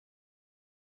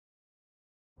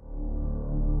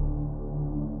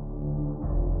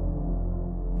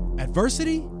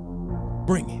Adversity,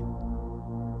 bring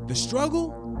it. The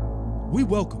struggle, we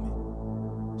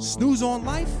welcome it. Snooze on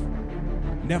life,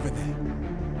 never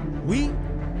that. We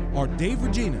are Dave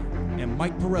Regina and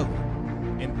Mike Pirelli,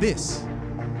 and this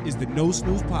is the No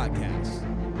Snooze Podcast.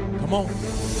 Come on.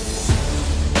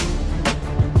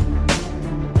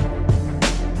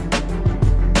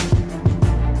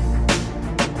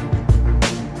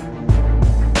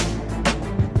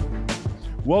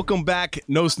 Welcome back,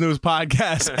 No Snooze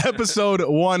Podcast, episode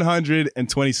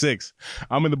 126.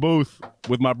 I'm in the booth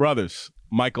with my brothers,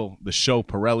 Michael, the show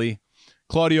Pirelli,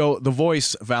 Claudio, the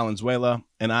voice Valenzuela,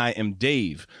 and I am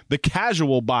Dave, the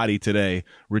casual body today,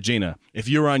 Regina. If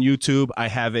you're on YouTube, I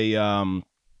have a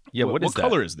what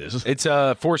color is this? It's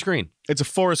forest green. It's a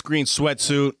forest green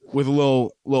sweatsuit with a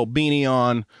little beanie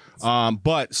on.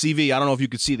 But CV, I don't know if you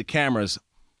could see the cameras.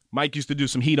 Mike used to do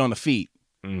some heat on the feet.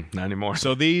 Not anymore.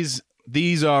 So these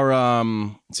are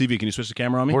CV. Can you switch the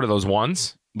camera on me? What are those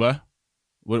ones? What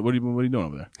are you doing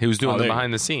over there? He was doing the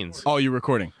behind the scenes. Oh, you're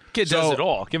recording. Kid does it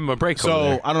all. Give him a break. So over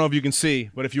there. I don't know if you can see,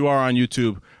 but if you are on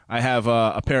YouTube, I have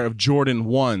a pair of Jordan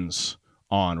 1s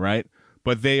on, right?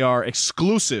 But they are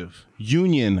exclusive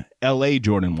Union LA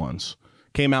Jordan 1s.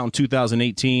 Came out in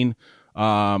 2018.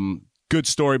 Good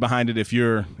story behind it if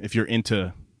you're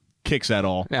into kicks at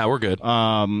all. Yeah, we're good.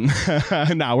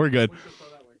 Nah, we're good.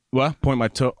 What? Point my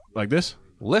toe like this?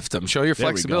 Lift them. Show your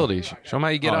flexibility. Show him how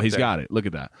you get up he's there. got it. Look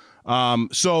at that.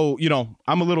 So,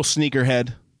 I'm a little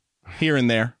sneakerhead here and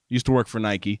there. Used to work for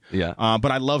Nike. Yeah. But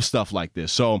I love stuff like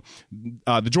this. So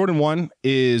the Jordan 1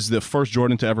 is the first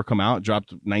Jordan to ever come out. It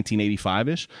dropped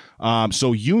 1985-ish.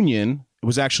 So Union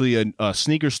was actually a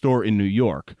sneaker store in New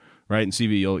York, right? And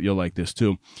CV, you'll like this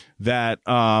too. That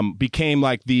became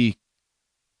like the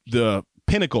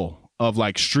pinnacle of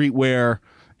like streetwear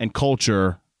and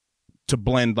culture to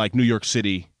blend like New York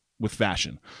City with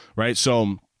fashion, right?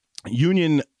 So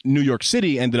Union New York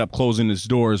City ended up closing its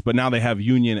doors, but now they have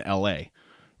Union LA,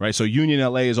 right? So Union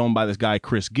LA is owned by this guy,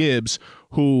 Chris Gibbs,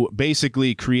 who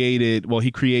basically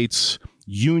he creates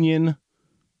Union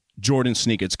Jordan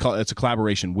sneakers. It's a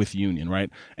collaboration with Union, right?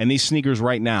 And these sneakers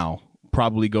right now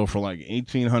probably go for like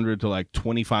 $1,800 to like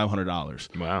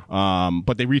 $2,500. Wow.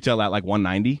 But they retail at like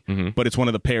 $190. Mm-hmm. But it's one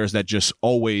of the pairs that just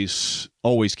always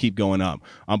keep going up.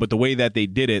 But the way that they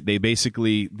did it, they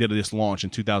basically did this launch in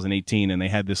 2018, and they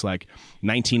had this like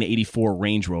 1984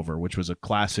 Range Rover, which was a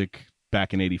classic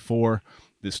back in '84.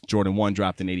 This Jordan 1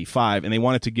 dropped in '85, and they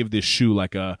wanted to give this shoe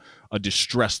like a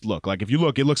distressed look. Like if you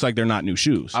look, it looks like they're not new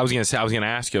shoes. I was gonna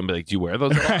ask you, I'm like, do you wear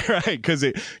those? right, because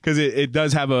it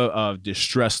does have a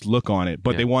distressed look on it,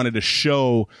 but they wanted to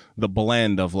show the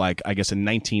blend of like, I guess, a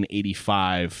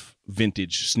 1985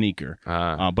 vintage sneaker,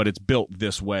 but it's built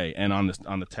this way, and on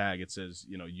the tag it says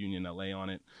Union LA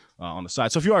on it on the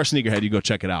side. So if you are a sneakerhead, you go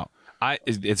check it out.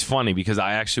 It's funny because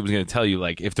I actually was going to tell you,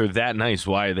 like, if they're that nice,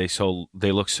 why are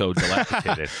they look so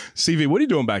dilapidated? CV, what are you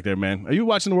doing back there, man? Are you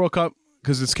watching the World Cup?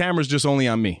 Because this camera's just only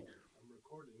on me. I'm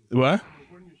recording. What? I'm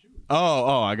recording your shoes.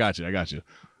 Oh, I got you.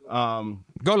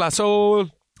 Go La Sol.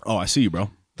 Oh, I see you,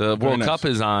 bro. The World Cup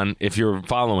is on, if you're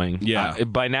following. Yeah.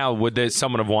 By now, would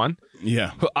someone have won?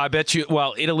 Yeah. I bet you,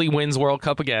 Italy wins World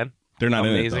Cup again. They're not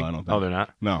Amazing. in it, though, I don't think. Oh, they're not?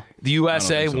 No. The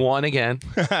USA won again.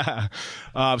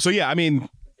 So, yeah, I mean,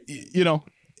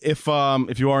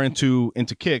 if you are into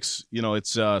kicks,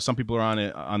 it's some people are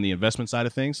on the investment side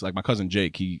of things. Like my cousin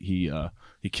Jake, he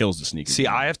kills the sneakers. See,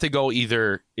 I have to go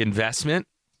either investment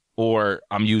or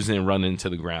I'm using it and running into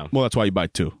the ground. Well, that's why you buy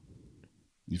two.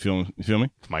 You feel me?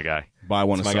 It's my guy. Buy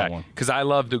one and sell one. Because I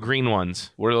love the green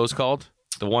ones. What are those called?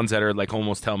 The ones that are like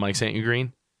almost Tell Mike Sent You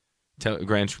green.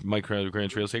 Grand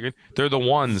Trail Sacred. They're the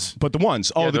ones. But the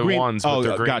ones. Oh, the green ones. Oh,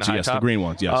 green gotcha. Yes, top. the green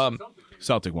ones. Yes.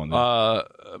 Celtic one.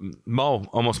 Mo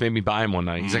almost made me buy him one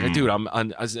night. He's like, dude,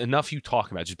 enough you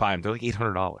talk about, just buy them. They're like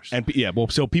 $800.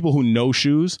 And so people who know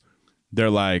shoes,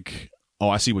 they're like, oh,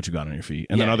 I see what you got on your feet.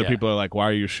 And then other people are like, why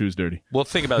are your shoes dirty? Well,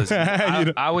 think about this.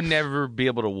 I would never be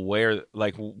able to wear,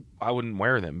 like, I wouldn't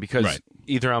wear them because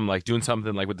either I'm like doing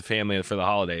something like with the family for the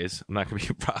holidays. I'm not going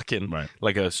to be rocking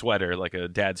like a sweater, like a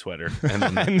dad sweater. And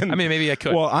then, I mean, maybe I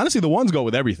could. Well, honestly, the ones go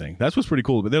with everything. That's what's pretty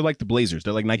cool. But they're like the Blazers.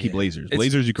 They're like Nike Blazers.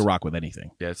 Blazers you can rock with anything.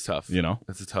 Yeah, it's tough.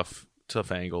 It's a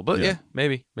tough angle. But yeah,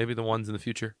 maybe the ones in the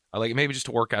future. I like maybe just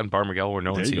to work out in Bar Miguel where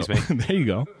no one sees me. There you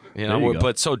go. But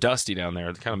it's so dusty down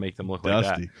there to kind of make them look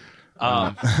dusty.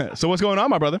 Like that. So what's going on,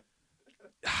 my brother?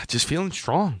 Just feeling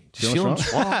strong. Just feeling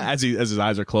strong. as his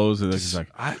eyes are closed, and he's like,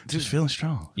 just feeling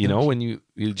strong. When you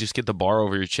just get the bar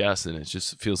over your chest, and it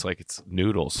just feels like it's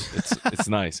noodles. It's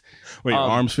nice. Wait, your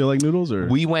arms feel like noodles, or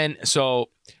we went. So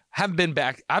haven't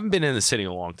been in the city in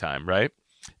a long time, right?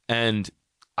 And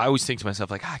I always think to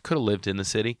myself, like, I could have lived in the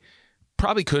city.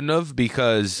 Probably couldn't have,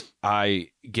 because I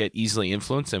get easily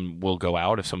influenced and will go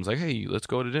out if someone's like, hey, let's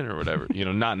go to dinner or whatever.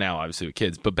 Not now, obviously, with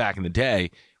kids, but back in the day,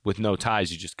 with no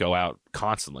ties, you just go out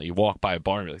constantly. You walk by a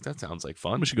bar and you're like, that sounds like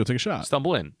fun. We should go take a shot.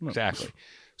 Stumble in. No. Exactly.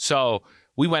 So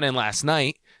we went in last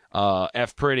night.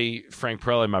 F. Pretty, Frank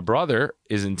Pirelli, my brother,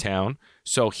 is in town.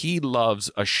 So he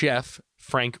loves a chef,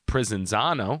 Frank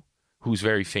Prizanzano, who's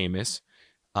very famous.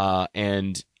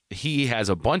 And he has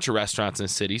a bunch of restaurants in the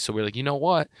city. So we're like, you know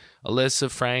what?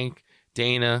 Alyssa, Frank,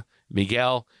 Dana,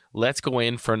 Miguel, let's go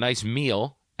in for a nice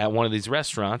meal at one of these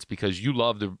restaurants, because you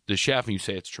love the chef and you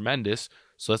say it's tremendous.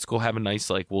 So let's go have a nice,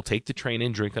 we'll take the train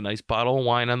in, drink a nice bottle of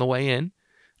wine on the way in.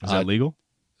 Is that legal?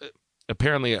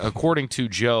 Apparently, according to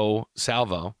Joe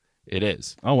Salvo, it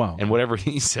is. Oh, wow. And whatever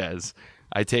he says,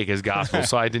 I take as gospel.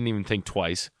 So I didn't even think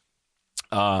twice.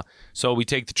 So we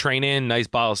take the train in, nice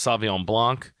bottle of Sauvignon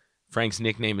Blanc. Frank's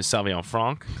nickname is Sauvignon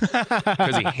Franc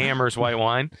because he hammers white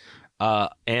wine.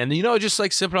 And just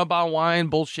like sipping on a bottle of wine,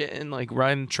 bullshitting, like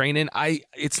riding the train in.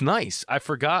 It's nice. I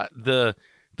forgot the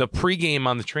pregame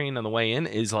on the train on the way in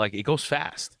is like, it goes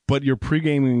fast. But you're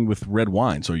pregaming with red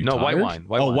wine, so are you tired? White wine.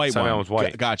 White wine. Sauvignon was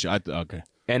white. Gotcha. Okay.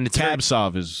 And the Cab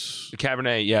Sauv is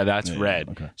Cabernet. Yeah, that's red.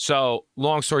 Okay. So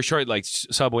long story short, like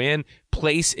Subway Inn,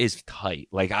 place is tight.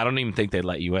 Like I don't even think they'd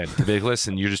let you in. They're like,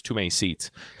 listen, you're just too many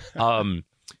seats.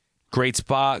 Great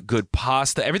spot, good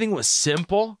pasta. Everything was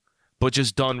simple, but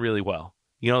just done really well.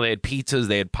 They had pizzas,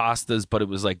 they had pastas, but it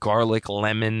was like garlic,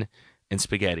 lemon, and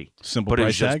spaghetti. Simple, but it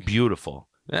was price just tag? Beautiful.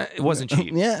 It wasn't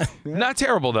cheap. Yeah. Not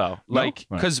terrible though.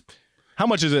 Because how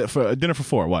much is it for a dinner for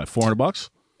four? What, $400?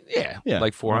 Yeah,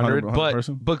 like 400.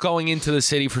 100 but going into the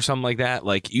city for something like that,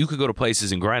 like you could go to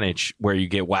places in Greenwich where you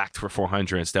get whacked for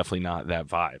 400. It's definitely not that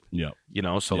vibe. Yeah.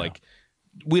 Like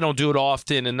we don't do it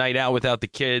often. A night out without the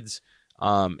kids.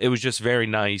 It was just very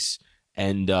nice,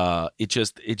 and it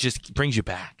just brings you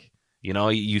back.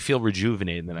 You feel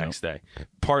rejuvenated the next day.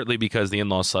 Partly because the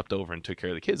in-laws slept over and took care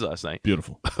of the kids last night.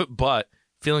 Beautiful, but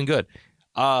feeling good.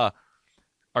 Our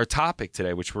topic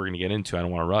today, which we're going to get into, I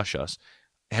don't want to rush us,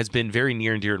 has been very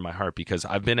near and dear to my heart because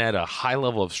I've been at a high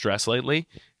level of stress lately,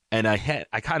 and I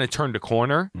kind of turned a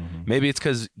corner. Mm-hmm. Maybe it's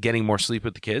because getting more sleep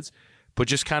with the kids. But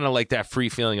just kind of like that free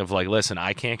feeling of like, listen,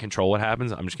 I can't control what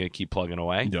happens. I'm just going to keep plugging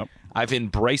away. Yep. I've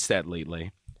embraced that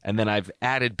lately. And then I've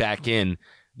added back in,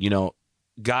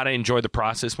 got to enjoy the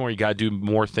process more. You got to do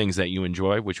more things that you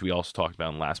enjoy, which we also talked about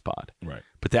in the last pod. Right.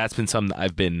 But that's been something that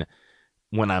I've been,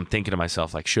 when I'm thinking to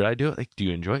myself, like, should I do it? Like, do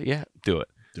you enjoy it? Yeah, do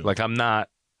it. I'm not,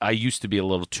 I used to be a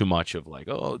little too much of like,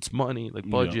 oh, it's money, like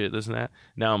budget, this and that.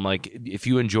 Now I'm like, if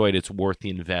you enjoy it, it's worth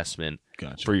the investment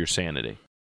for your sanity.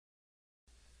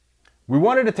 We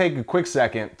wanted to take a quick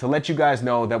second to let you guys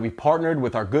know that we partnered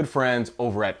with our good friends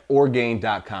over at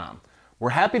Orgain.com.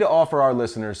 We're happy to offer our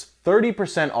listeners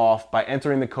 30% off by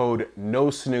entering the code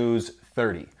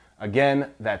NOSNOOZE30.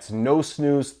 Again, that's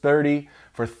NOSNOOZE30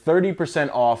 for 30%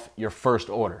 off your first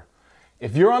order.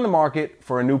 If you're on the market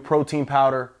for a new protein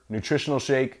powder, nutritional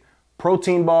shake,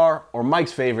 protein bar, or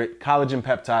Mike's favorite, collagen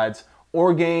peptides,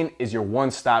 Orgain is your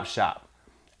one-stop shop.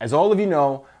 As all of you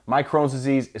know, my Crohn's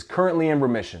disease is currently in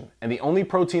remission, and the only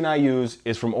protein I use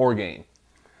is from Orgain.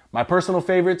 My personal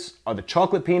favorites are the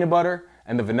chocolate peanut butter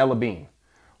and the vanilla bean.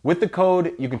 With the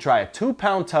code, you can try a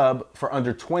 2-pound tub for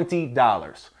under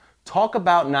 $20. Talk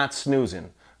about not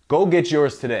snoozing. Go get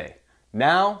yours today.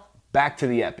 Now, back to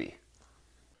the epi.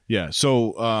 Yeah,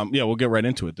 so we'll get right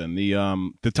into it then.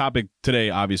 The topic today,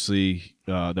 obviously,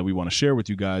 that we want to share with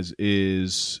you guys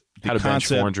is how to bench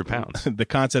 400 pounds. The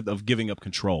concept of giving up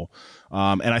control.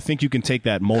 And I think you can take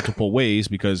that multiple ways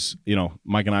because,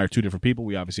 Mike and I are two different people.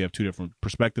 We obviously have two different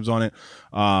perspectives on it.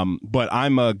 But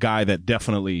I'm a guy that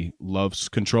definitely loves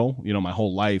control. My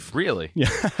whole life. Really? Yeah.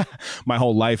 My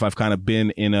whole life, I've kind of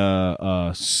been in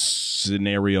a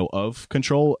scenario of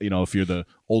control. If you're the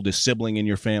oldest sibling in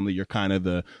your family, you're kind of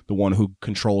the one who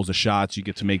controls the shots. You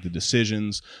get to make the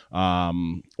decisions.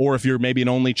 Or if you're maybe an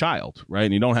only child, right,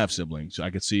 and you don't have siblings,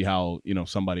 I could see how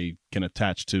somebody can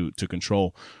attach to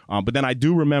control. But then I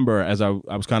do remember, as I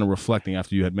was kind of reflecting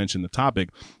after you had mentioned the topic,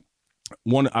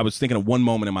 I was thinking of one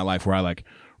moment in my life where I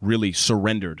really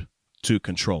surrendered to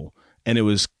control, and it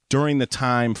was during the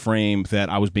time frame that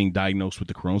I was being diagnosed with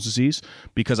the Crohn's disease,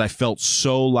 because I felt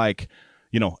so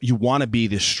you want to be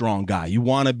this strong guy, you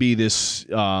want to be this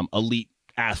elite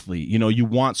athlete, you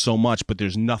want so much, but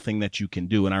there's nothing that you can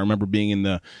do. And I remember being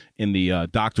in the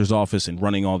doctor's office and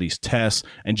running all these tests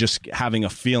and just having a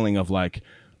feeling of like,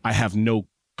 I have no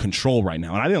control right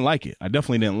now. And I didn't like it. I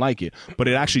definitely didn't like it, but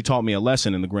it actually taught me a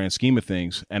lesson in the grand scheme of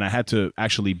things. And I had to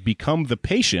actually become the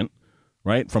patient,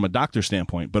 right, from a doctor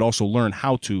standpoint, but also learn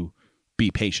how to be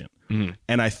patient.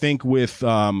 And I think with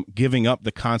giving up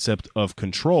the concept of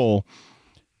control,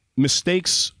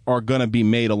 mistakes are going to be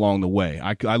made along the way.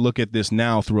 I look at this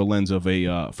now through a lens of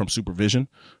from supervision.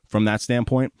 From that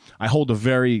standpoint, I hold a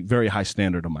very, very high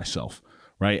standard of myself,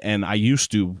 right? And I used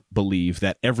to believe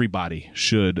that everybody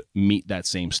should meet that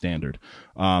same standard.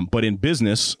 But in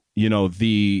business,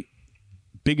 the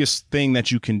biggest thing that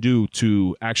you can do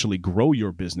to actually grow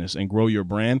your business and grow your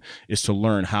brand is to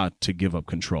learn how to give up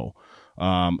control.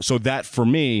 So that for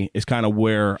me is kind of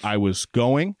where I was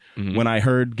going when I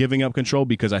heard giving up control,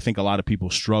 because I think a lot of people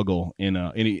struggle in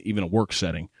even a work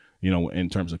setting, in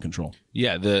terms of control.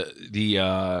 Yeah.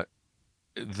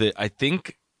 I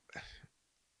think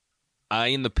I,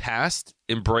 in the past,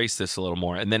 embraced this a little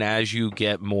more. And then as you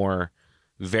get more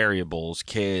variables,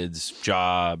 kids,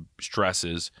 job,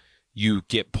 stresses, you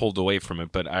get pulled away from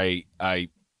it. But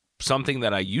something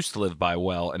that I used to live by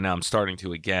well, and now I'm starting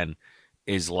to again,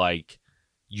 is like,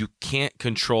 you can't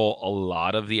control a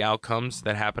lot of the outcomes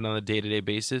that happen on a day-to-day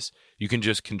basis. You can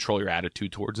just control your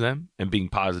attitude towards them and being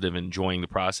positive, enjoying the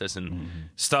process. And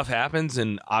stuff happens,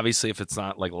 and obviously if it's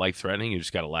not like life-threatening, you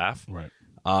just got to laugh. Right.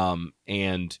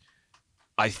 And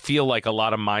I feel like a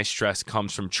lot of my stress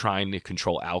comes from trying to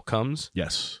control outcomes.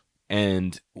 Yes.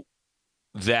 And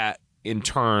that in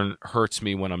turn hurts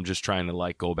me when I'm just trying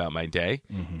to go about my day.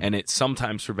 And it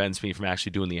sometimes prevents me from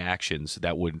actually doing the actions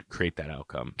that would create that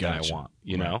outcome that I want,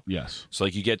 you know? Yes. So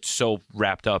you get so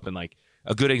wrapped up in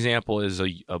a good example is a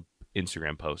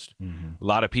Instagram post. A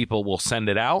lot of people will send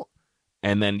it out,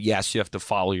 and then yes, you have to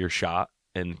follow your shot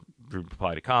and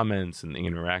reply to comments and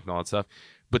interact and all that stuff.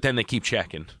 But then they keep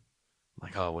checking.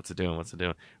 Oh, what's it doing? What's it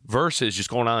doing? Versus just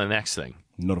going on to the next thing.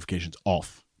 Notifications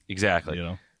off. Exactly.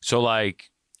 So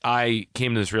I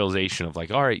came to this realization of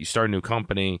all right, you start a new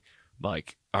company, all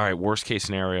right, worst case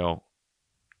scenario,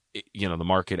 the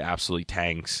market absolutely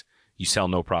tanks. You sell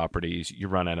no properties, you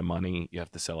run out of money, you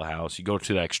have to sell a house, you go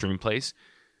to that extreme place.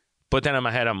 But then in my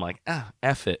head, I'm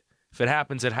F it. If it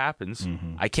happens, it happens.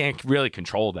 I can't really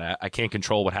control that. I can't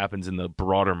control what happens in the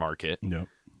broader market. Yep.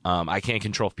 I can't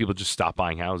control if people just stop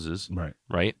buying houses.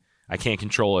 Right. I can't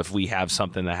control if we have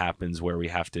something that happens where we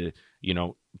have to,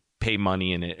 pay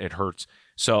money and it hurts.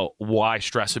 So why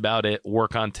stress about it?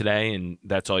 Work on today, and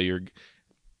that's all you're,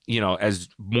 as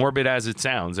morbid as it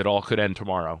sounds, it all could end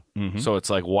tomorrow. So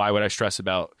it's why would I stress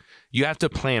about? You have to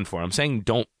plan for it.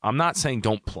 I'm not saying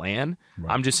don't plan.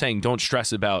 Right. I'm just saying don't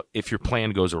stress about if your plan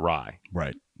goes awry.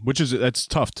 Right. That's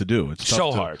tough to do. It's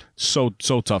tough hard. So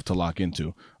tough to lock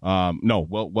into. No,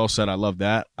 well said. I love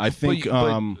that. I think, and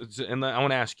I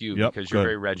want to ask you, because you're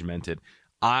very regimented.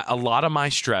 A lot of my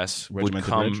stress would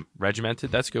come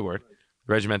regimented. That's a good word.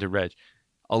 Regimented reg.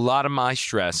 A lot of my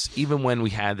stress, even when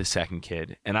we had the second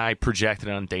kid, and I projected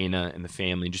on Dana and the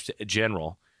family, just in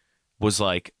general, was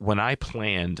when I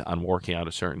planned on working out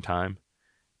a certain time,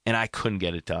 and I couldn't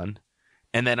get it done,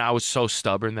 and then I was so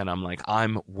stubborn that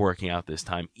I'm working out this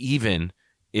time, even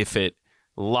if it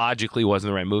logically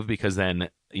wasn't the right move, because then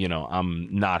I'm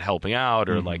not helping out,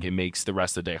 or it makes the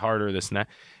rest of the day harder. This and that.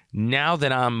 Now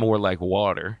that I'm more like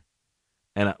water,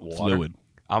 fluid.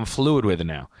 I'm fluid with it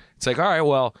now. It's all right,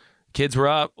 well, kids were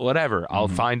up, whatever. I'll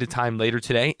find a time later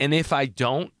today. And if I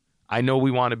don't, I know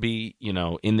we want to be,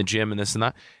 in the gym and this and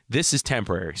that. This is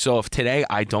temporary. So if today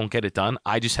I don't get it done,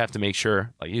 I just have to make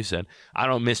sure, like you said, I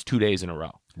don't miss 2 days in a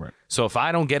row. Right. So if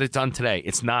I don't get it done today,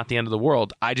 it's not the end of the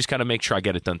world. I just got to make sure I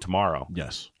get it done tomorrow.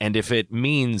 Yes. And if it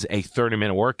means a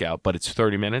 30-minute workout, but it's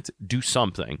 30 minutes, do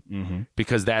something,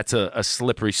 because that's a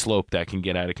slippery slope that can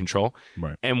get out of control,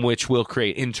 right? And which will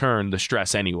create, in turn, the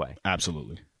stress anyway.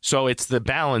 Absolutely. So it's the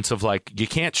balance of you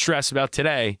can't stress about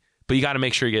today, but you got to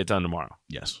make sure you get it done tomorrow.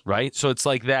 Yes. Right? So it's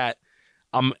that.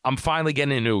 I'm finally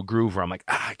getting into a groove where I'm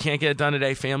I can't get it done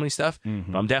today, family stuff,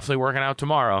 but I'm definitely working out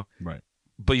tomorrow. Right.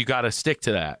 But you got to stick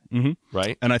to that,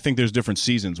 right? And I think there's different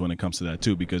seasons when it comes to that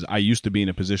too, because I used to be in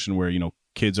a position where,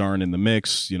 kids aren't in the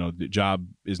mix, the job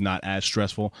is not as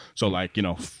stressful. So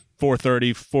 4:30,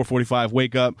 4:45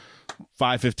 wake up,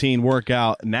 5:15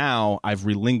 workout. Now I've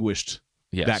relinquished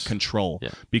that control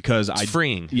because it's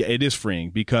freeing. Yeah, it is freeing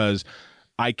because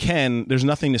there's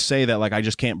nothing to say that I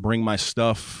just can't bring my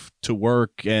stuff to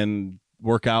work and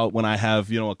work out when I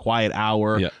have, a quiet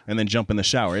hour and then jump in the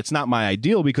shower. It's not my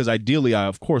ideal, because ideally,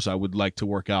 of course, I would like to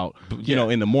work out,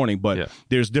 in the morning, but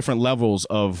there's different levels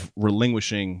of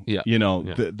relinquishing,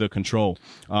 the control.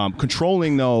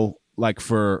 Controlling, though,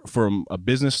 from a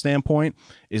business standpoint,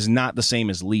 is not the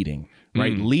same as leading,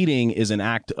 right? Leading is an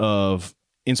act of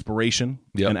inspiration,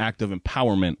 an act of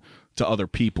empowerment to other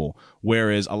people,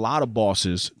 whereas a lot of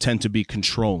bosses tend to be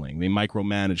controlling. They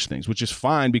micromanage things, which is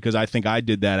fine, because I think I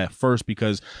did that at first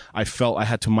because I felt I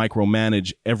had to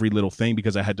micromanage every little thing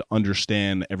because I had to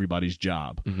understand everybody's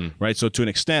job, right? So to an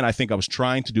extent, I think I was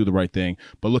trying to do the right thing,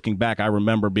 but looking back, I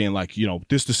remember being like,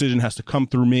 this decision has to come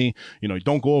through me.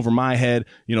 Don't go over my head.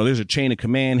 There's a chain of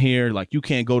command here. Like, you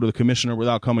can't go to the commissioner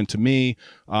without coming to me.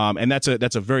 And that's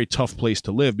a very tough place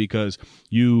to live, because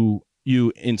you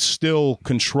instill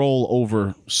control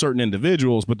over certain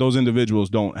individuals, but those individuals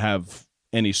don't have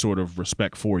any sort of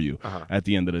respect for you at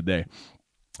the end of the day.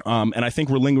 And I think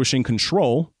relinquishing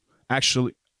control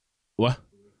actually, what?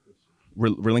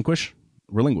 Relinquish?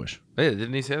 Relinquish. Hey,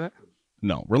 didn't he say that?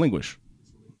 No, relinquish.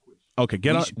 Okay,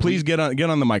 get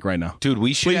on the mic right now, dude.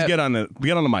 We should get on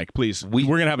the mic, please. We're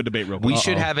gonna have a debate real quick. We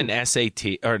should have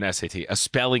a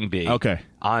spelling bee. Okay,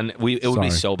 it would be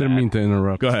so bad. Didn't mean to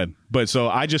interrupt. Go ahead. But so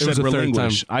I just said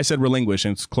relinquish. I said relinquish,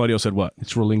 and Claudio said what?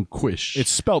 It's relinquish. It's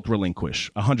spelt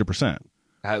relinquish, 100%.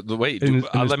 Wait, let me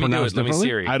do it. Let me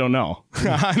Siri. I don't know.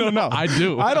 I don't know. I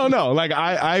do. I don't know. Like,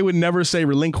 I would never say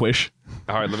relinquish.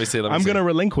 All right, let me see. I'm going to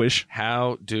relinquish.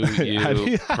 How do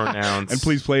you pronounce? And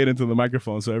please play it into the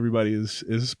microphone so everybody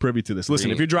is privy to this.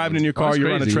 Listen, if you're driving in your car,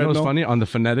 you're on a treadmill. You know what's funny? On the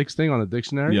phonetics thing, on the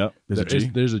dictionary, yep,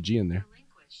 there's a G in there.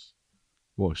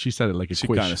 Well, she said it like a She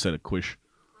quish. kind of said a quish.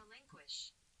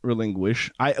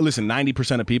 Relinquish. Listen,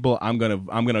 90% of people, I'm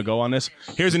gonna go on this.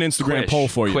 Here's an Instagram poll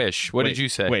for you. Quish. What did you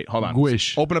say? Wait, hold on.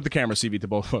 Quish. Open up the camera, CV, to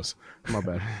both of us. My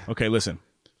bad. Okay, listen.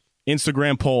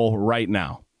 Instagram poll right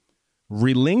now.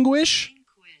 Relinquish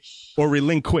or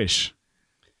relinquish?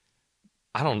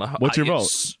 I don't know. What's your vote?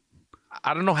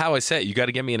 I don't know how I say it. You got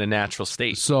to get me in a natural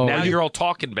state. So now you're all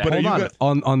talking back. Hold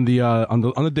on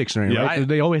the dictionary, Yeah, right?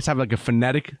 They always have like a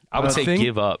phonetic. I would say thing,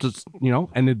 give up. just,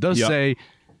 and it does say.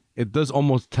 It does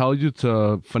almost tell you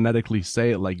to phonetically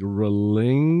say it like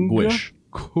relinquish.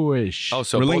 Oh,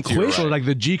 so relinquish. Right. So like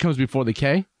the G comes before the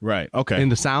K. Right. Okay. In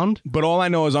the sound. But all I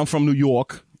know is I'm from New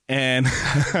York, and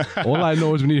all I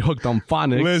know is we need hooked on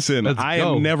phonics. Listen, I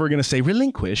am never gonna say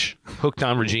relinquish. Hooked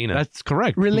on Regina. That's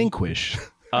correct. Relinquish.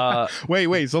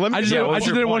 Wait. So let me. I just didn't want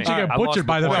you to get butchered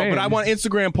by the fans. But I want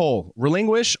Instagram poll: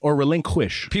 relinquish or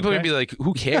relinquish. People are gonna be like,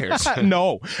 "Who cares?"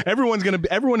 No, everyone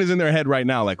is in their head right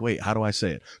now. Like, wait, how do I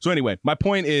say it? So anyway, my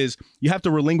point is, you have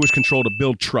to relinquish control to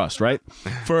build trust, right?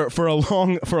 For a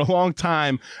long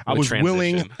time, I was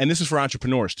willing, and this is for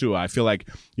entrepreneurs too. I feel like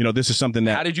this is something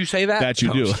that. How did you say that? That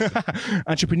you do,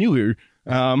 entrepreneur.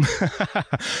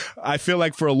 I feel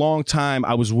like for a long time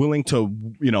I was willing to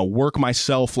work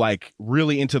myself like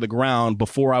really into the ground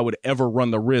before I would ever run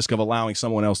the risk of allowing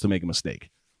someone else to make a mistake.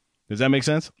 Does that make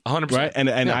sense? 100%. Right? And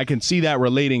I can see that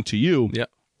relating to you. Yeah.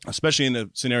 Especially in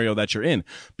the scenario that you're in,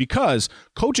 because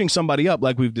coaching somebody up,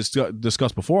 like we've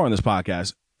discussed before on this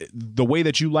podcast, the way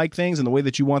that you like things and the way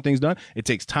that you want things done, it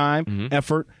takes time,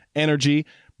 effort, energy.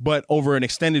 But over an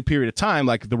extended period of time,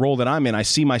 like the role that I'm in, I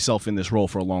see myself in this role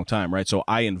for a long time, right? So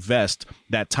I invest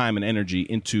that time and energy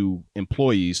into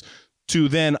employees to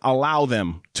then allow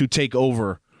them to take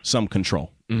over some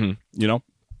control,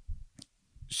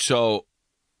 So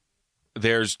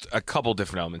there's a couple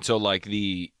different elements. So like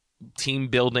the team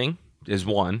building is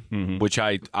one, which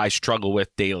I struggle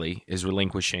with daily, is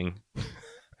relinquishing.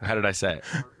 How did I say it?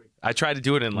 I try to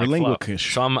do it in like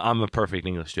relinquish. So I'm a perfect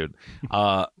English dude.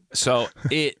 So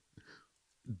the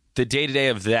day-to-day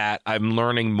of that, I'm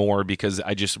learning more because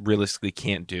I just realistically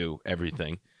can't do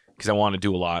everything because I want to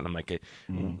do a lot. And I'm like,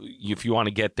 if you want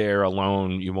to get there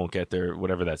alone, you won't get there,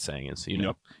 whatever that saying is. You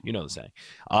know the saying.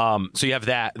 So you have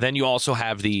that. Then you also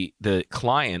have the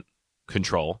client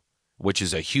control, which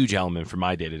is a huge element for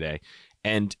my day-to-day.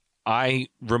 And I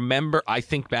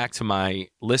think back to my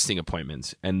listing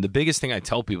appointments, and the biggest thing I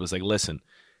tell people is like, listen,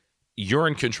 you're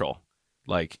in control.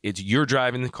 Like, you're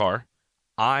driving the car.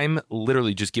 I'm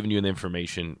literally just giving you the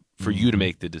information for you to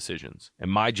make the decisions.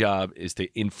 And my job is to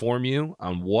inform you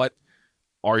on what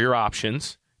are your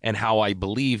options and how I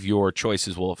believe your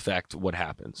choices will affect what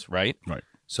happens, right? Right.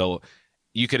 So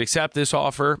you could accept this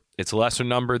offer. It's a lesser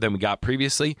number than we got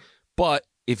previously. But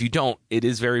if you don't, it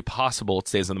is very possible it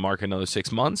stays on the market another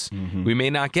 6 months. We may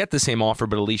not get the same offer,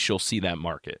 but at least you'll see that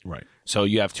market. Right. So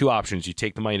you have two options. You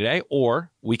take the money today,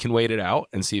 or we can wait it out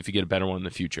and see if you get a better one in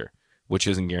the future, which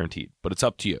isn't guaranteed, but it's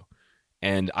up to you.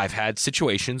 And I've had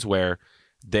situations where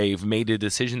they've made a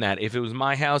decision that if it was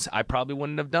my house, I probably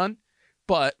wouldn't have done.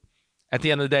 But at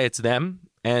the end of the day, it's them.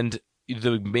 And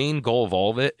the main goal of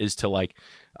all of it is to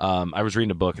I was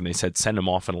reading a book and they said, send them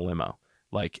off in a limo.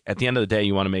 Like, at the end of the day,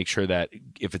 you want to make sure that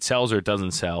if it sells or it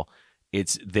doesn't sell,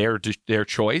 it's their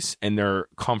choice and they're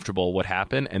comfortable what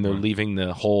happened and they're leaving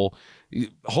the whole.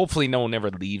 Hopefully, no one ever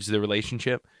leaves the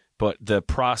relationship, but the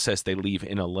process they leave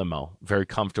in a limo, very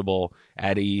comfortable,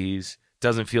 at ease,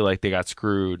 doesn't feel like they got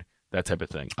screwed, that type of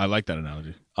thing. I like that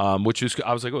analogy. Which is,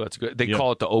 I was like, oh, that's good. They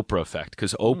call it the Oprah effect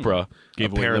because Oprah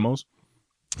gave away limos.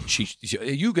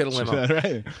 You get a limo.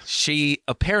 Right. She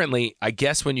apparently, I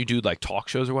guess when you do like talk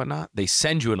shows or whatnot, they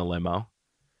send you in a limo,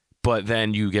 but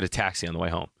then you get a taxi on the way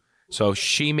home. So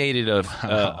she made it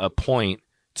a point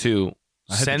to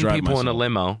send people in a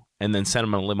limo and then send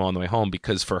them in a limo on the way home,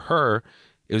 because for her,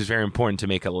 it was very important to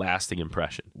make a lasting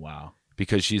impression. Wow.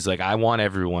 Because she's like, I want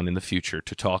everyone in the future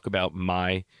to talk about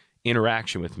my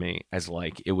interaction with me as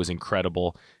like it was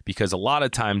incredible, because a lot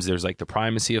of times there's like the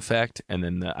primacy effect, and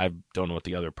then I don't know what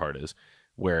the other part is,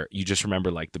 where you just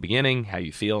remember like the beginning, how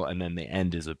you feel, and then the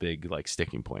end is a big like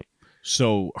sticking point.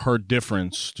 So her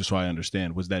difference, just so I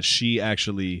understand, was that she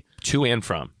actually to and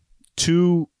from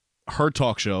her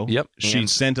talk show. Yep. She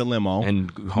sent a limo, and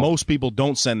home. Most people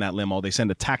don't send that limo; they send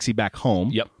a taxi back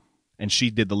home. Yep. And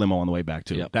she did the limo on the way back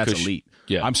too. Yep. That's elite.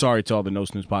 Yeah. I'm sorry to all the No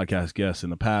Snooze podcast guests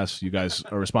in the past. You guys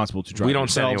are responsible to drive. We don't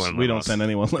send anyone limos. We don't send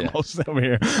anyone limos over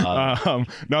here.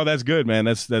 No, that's good, man.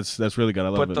 That's really good. I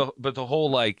love it. But the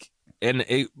whole like, and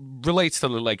it relates to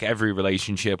like every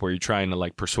relationship where you're trying to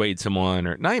like persuade someone,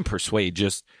 or not even persuade,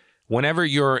 just whenever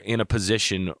you're in a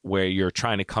position where you're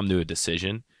trying to come to a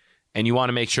decision and you want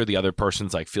to make sure the other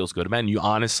person's like feels good. Man, you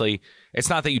honestly, it's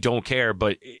not that you don't care,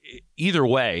 but either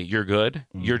way, you're good.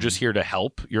 Mm-hmm. You're just here to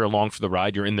help. You're along for the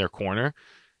ride. You're in their corner.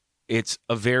 It's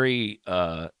a very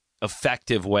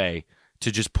effective way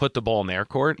to just put the ball in their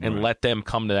court and let them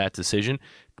come to that decision,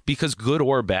 because good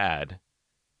or bad,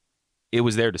 it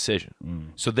was their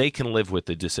decision. So they can live with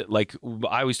the decision. Like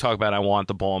I always talk about, I want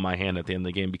the ball in my hand at the end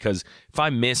of the game, because if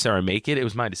I miss or I make it, it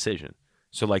was my decision.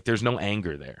 So like there's no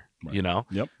anger there, you know?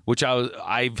 Yep. Which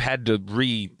I've had to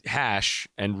rehash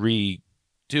and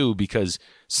redo, because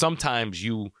sometimes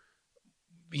you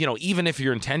know, even if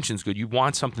your intention's good, you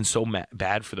want something so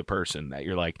bad for the person that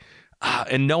you're like,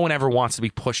 and no one ever wants to be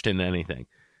pushed into anything.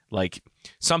 Like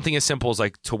something as simple as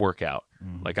like to work out.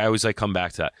 Like I always like come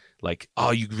back to that. Like,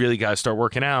 oh, you really got to start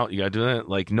working out. You got to do that.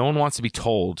 Like no one wants to be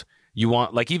told. You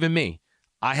want, like even me,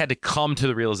 I had to come to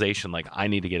the realization, like I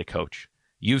need to get a coach.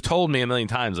 You've told me a million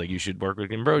times, like you should work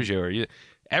with Ambrosio, or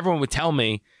everyone would tell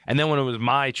me, and then when it was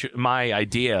my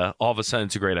idea, all of a sudden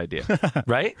it's a great idea,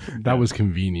 right? That was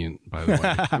convenient, by the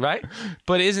way, right?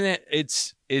 But isn't it?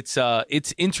 It's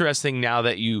interesting now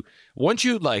that once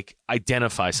you like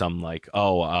identify something like,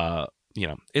 you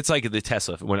know, it's like the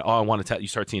Tesla. When I want to you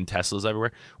start seeing Teslas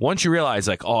everywhere. Once you realize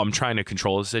like, I'm trying to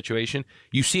control the situation,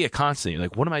 you see it constantly. You're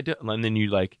like, what am I doing? And then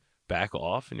you like back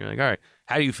off, and you're like, all right,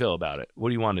 how do you feel about it? What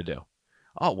do you want to do?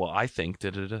 Oh, well, I think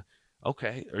da-da-da.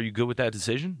 Okay, are you good with that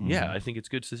decision? Mm-hmm. Yeah, I think it's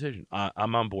a good decision.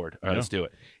 I'm on board. All right, let's do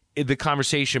it. The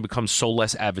conversation becomes so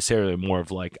less adversarial, more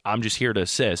of like, I'm just here to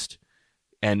assist,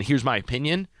 and here's my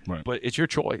opinion, but it's your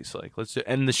choice. Like, let's do it.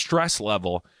 And the stress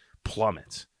level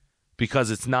plummets, because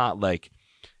it's not like,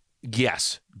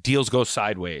 yes, deals go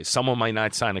sideways. Someone might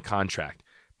not sign a contract,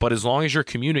 but as long as you're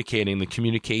communicating, the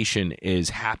communication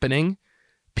is happening.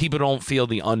 People don't feel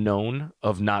the unknown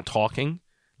of not talking.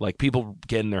 Like people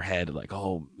get in their head like,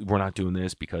 oh, we're not doing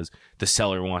this because the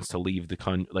seller wants to leave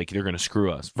like they're going to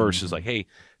screw us, versus like, hey,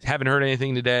 haven't heard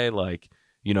anything today. Like,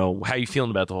 you know, how you feeling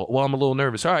about the whole, well, I'm a little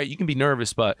nervous. All right, you can be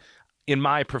nervous, but in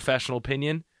my professional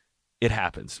opinion, it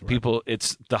happens. Right. People,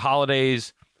 it's the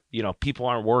holidays, you know, people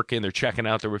aren't working. They're checking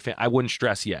out their I wouldn't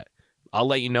stress yet. I'll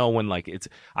let you know when like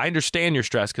I understand your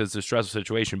stress because it's a stressful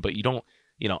situation, but you don't,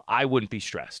 you know, I wouldn't be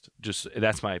stressed. Just,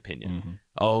 that's my opinion. Mm-hmm.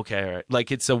 Oh, okay. All right. Like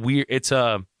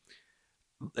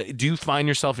do you find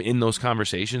yourself in those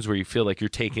conversations where you feel like you're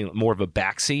taking more of a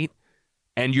backseat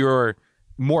and you're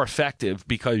more effective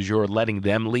because you're letting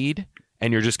them lead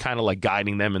and you're just kind of like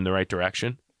guiding them in the right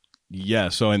direction? Yeah.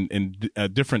 So in a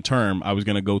different term, I was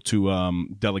going to go to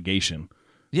delegation.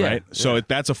 Yeah. Right. So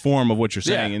that's a form of what you're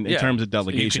saying in terms of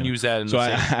delegation. So you can use that.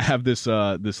 I have this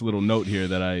little note here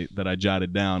that I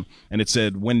jotted down, and it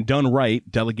said, when done right,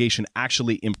 delegation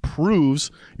actually improves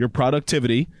your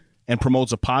productivity and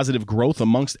promotes a positive growth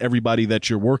amongst everybody that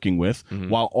you're working with,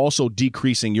 while also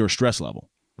decreasing your stress level.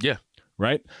 Yeah.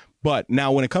 Right? But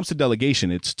now when it comes to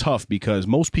delegation, it's tough because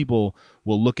most people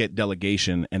will look at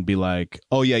delegation and be like,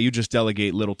 oh, yeah, you just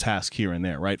delegate little tasks here and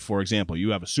there, right? For example,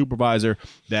 you have a supervisor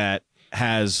that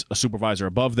has a supervisor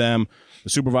above them. The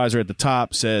supervisor at the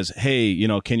top says, hey, you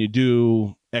know, can you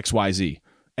do X, Y, Z?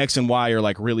 X and Y are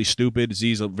like really stupid. Z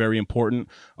is very important.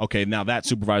 Okay, now that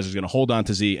supervisor is going to hold on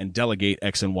to Z and delegate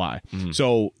X and Y. Mm-hmm.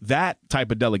 So that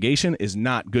type of delegation is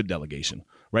not good delegation,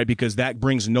 right? Because that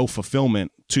brings no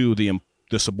fulfillment to the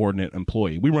the subordinate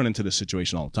employee. We run into this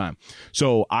situation all the time.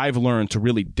 So I've learned to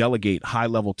really delegate high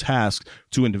level tasks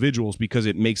to individuals because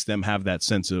it makes them have that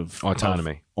sense of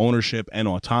autonomy, ownership, and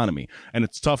autonomy. And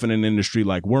it's tough in an industry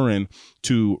like we're in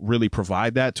to really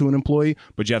provide that to an employee,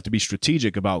 but you have to be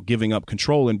strategic about giving up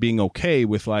control and being okay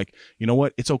with, like, you know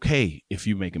what, it's okay if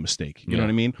you make a mistake. You know what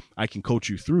I mean? I can coach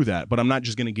you through that, but I'm not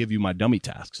just going to give you my dummy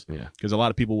tasks. Yeah. Because a lot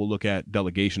of people will look at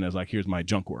delegation as like, here's my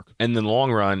junk work. And in the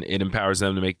long run, it empowers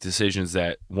them to make decisions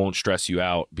that won't stress you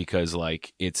out because,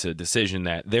 like, it's a decision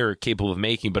that they're capable of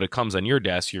making, but it comes on your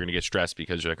desk. You're going to get stressed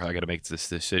because you're like, oh, I got to make this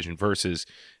decision versus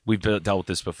we've dealt with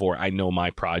this before. I know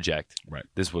my project. Right.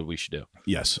 This is what we should do.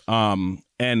 Yes. And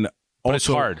but also, it's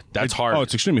hard. That's hard. Oh,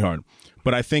 it's extremely hard.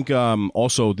 But I think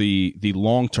also the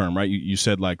long term, right? You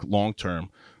said like long term.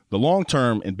 The long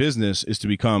term in business is to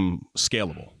become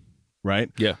scalable,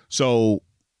 right? Yeah. So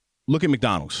look at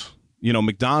McDonald's. You know,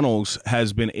 McDonald's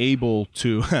has been able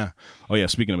to. Oh yeah,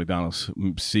 speaking of McDonald's,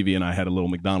 CV and I had a little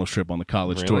McDonald's trip on the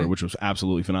college tour, which was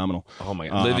absolutely phenomenal. Oh my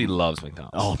God, Livy loves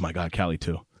McDonald's. Oh my God, Callie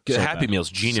too. So Happy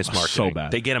Meals, genius marketing. So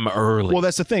bad. They get them early. Well,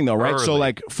 that's the thing, though, right? Early. So,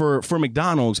 like for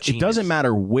McDonald's, it doesn't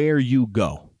matter where you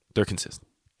go. They're consistent.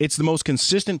 It's the most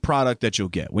consistent product that you'll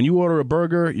get. When you order a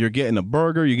burger, you're getting a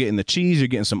burger, you're getting the cheese, you're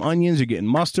getting some onions, you're getting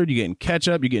mustard, you're getting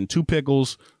ketchup, you're getting 2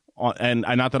 pickles. And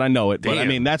not that I know it, but I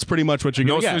mean, that's pretty much what you're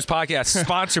going to get. No Snooze Podcast,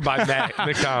 sponsored by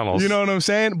McDonald's. You know what I'm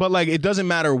saying? But like, it doesn't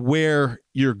matter where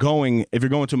you're going. If you're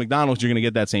going to McDonald's, you're going to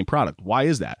get that same product. Why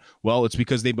is that? Well, it's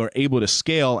because they were able to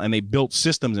scale and they built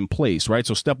systems in place, right?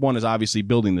 So step one is obviously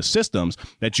building the systems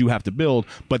that you have to build,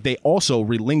 but they also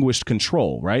relinquished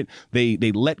control, right? They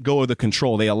let go of the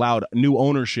control. They allowed new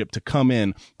ownership to come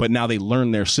in, but now they learn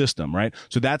their system, right?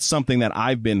 So that's something that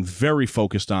I've been very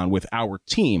focused on with our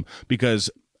team,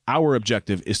 because our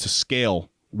objective is to scale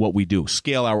what we do,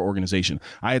 scale our organization.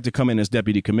 I had to come in as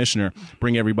deputy commissioner,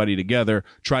 bring everybody together,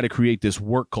 try to create this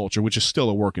work culture, which is still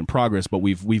a work in progress, but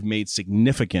we've made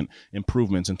significant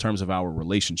improvements in terms of our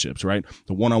relationships, right?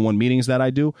 The one-on-one meetings that I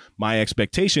do, my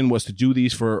expectation was to do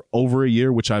these for over a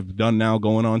year, which I've done now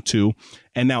going on 2.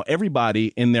 And now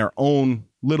everybody in their own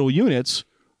little units,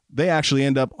 they actually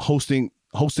end up hosting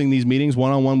these meetings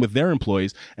one-on-one with their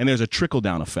employees, and there's a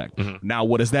trickle-down effect. Mm-hmm. Now,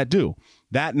 what does that do?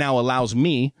 That now allows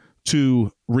me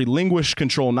to relinquish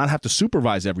control, not have to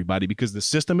supervise everybody because the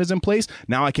system is in place.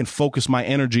 Now I can focus my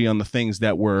energy on the things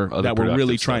that we're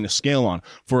really trying to scale on.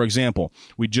 For example,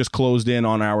 we just closed in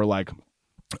on our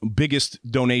biggest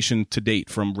donation to date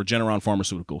from Regeneron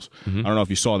Pharmaceuticals. Mm-hmm. I don't know if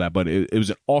you saw that, but it was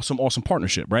an awesome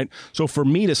partnership, right? So for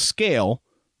me to scale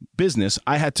business,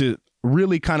 I had to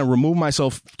really kind of remove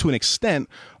myself to an extent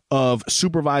of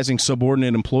supervising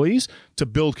subordinate employees to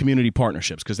build community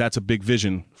partnerships, because that's a big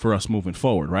vision for us moving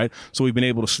forward, right? So we've been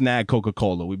able to snag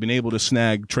Coca-Cola. We've been able to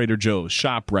snag Trader Joe's,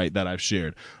 ShopRite that I've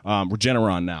shared,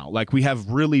 Regeneron now. Like, we have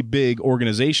really big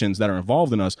organizations that are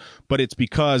involved in us, but it's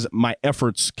because my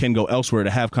efforts can go elsewhere to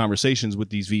have conversations with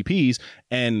these VPs,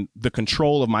 and the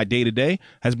control of my day-to-day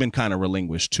has been kind of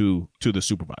relinquished to the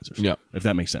supervisors. Yeah. If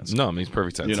that makes sense. No, it makes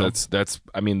perfect sense. You know? That's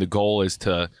I mean, the goal is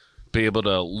to be able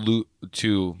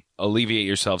to alleviate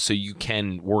yourself so you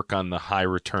can work on the high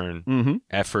return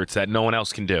efforts that no one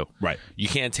else can do. Right. You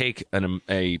can't take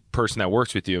a person that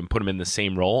works with you and put them in the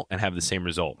same role and have the same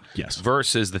result. Yes.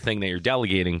 Versus the thing that you're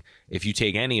delegating, if you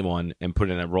take anyone and put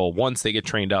in that role, once they get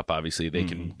trained up, obviously they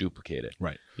can duplicate it.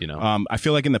 Right. You know. I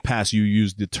feel like in the past you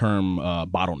used the term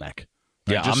bottleneck.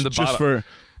 Right? Yeah, I'm the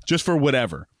just for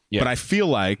whatever. Yeah. But I feel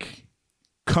like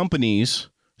companies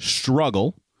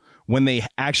struggle when they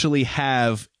actually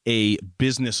have a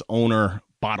business owner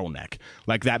bottleneck.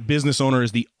 Like, that business owner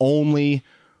is the only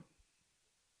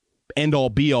end-all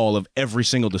be-all of every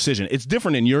single decision. It's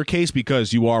different in your case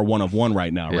because you are one of one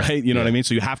right now, right? You know what I mean?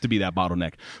 So you have to be that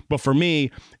bottleneck. But for me,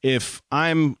 if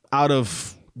I'm out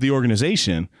of the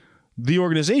organization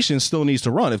still needs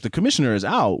to run. If the commissioner is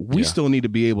out, we still need to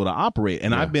be able to operate.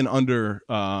 And I've been under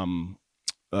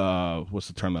what's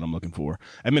the term that I'm looking for?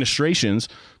 Administrations,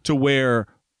 to where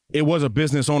it was a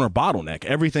business owner bottleneck.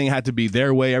 Everything had to be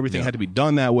their way. Everything had to be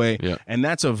done that way. Yeah. And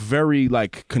that's a very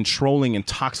controlling and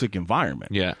toxic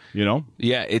environment. Yeah. You know?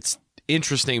 Yeah. It's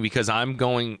interesting because I'm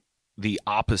going the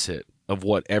opposite of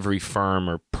what every firm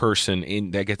or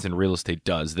person that gets in real estate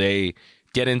does. They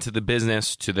get into the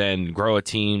business to then grow a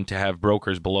team, to have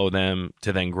brokers below them,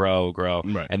 to then grow,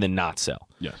 right, and then not sell.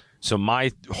 Yeah. So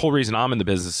my whole reason I'm in the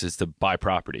business is to buy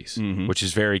properties, which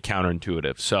is very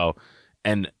counterintuitive. So,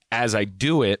 and as I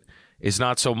do it, it's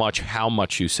not so much how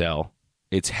much you sell.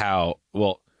 It's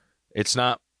it's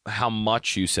not how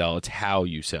much you sell. It's how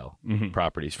you sell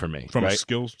properties for me. From a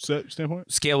skill set standpoint?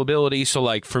 Scalability.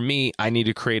 So for me, I need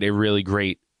to create a really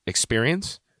great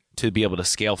experience. to be able to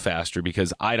scale faster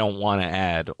because I don't want to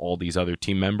add all these other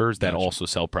team members that also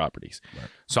sell properties. Right.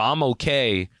 So I'm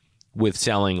okay with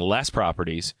selling less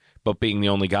properties, but being the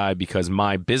only guy because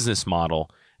my business model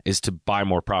is to buy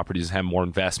more properties and have more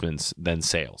investments than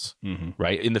sales,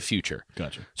 right, in the future.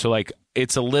 Gotcha. So, like,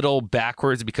 it's a little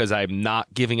backwards because I'm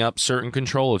not giving up certain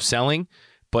control of selling,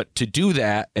 but to do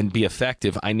that and be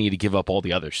effective, I need to give up all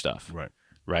the other stuff.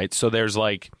 Right? So there's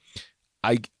like,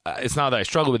 it's not that I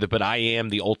struggle with it, but I am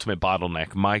the ultimate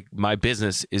bottleneck. My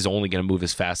business is only going to move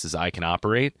as fast as I can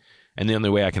operate. And the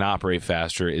only way I can operate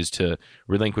faster is to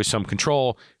relinquish some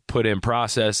control, put in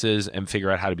processes, and figure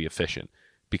out how to be efficient.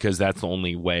 Because that's the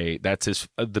only way.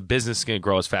 The business is going to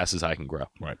grow as fast as I can grow.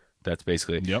 Right. That's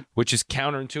basically it. Which is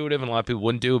counterintuitive, and a lot of people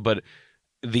wouldn't do. But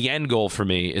the end goal for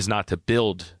me is not to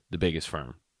build the biggest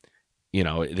firm. You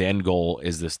know, the end goal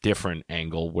is this different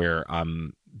angle where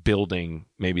I'm building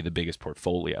maybe the biggest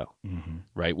portfolio,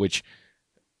 right? Which,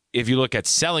 if you look at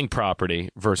selling property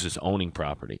versus owning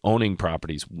property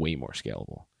is way more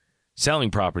scalable.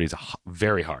 Selling property is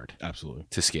very hard, absolutely,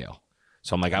 to scale.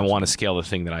 So I'm like, I want to scale the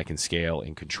thing that I can scale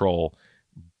and control,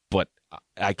 but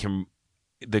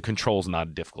the control is not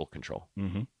a difficult control.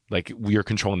 Like, you're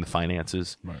controlling the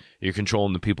finances, you're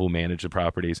controlling the people who manage the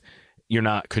properties. You're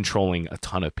not controlling a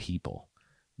ton of people.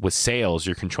 With sales,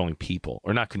 you're controlling people,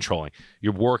 or not controlling.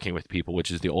 You're working with people, which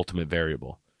is the ultimate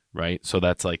variable, right? So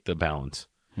that's like the balance.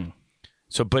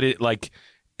 So, but it, like,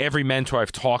 every mentor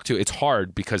I've talked to, it's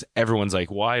hard because everyone's like,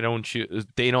 why don't you?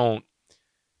 They don't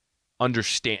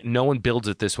understand. No one builds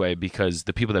it this way because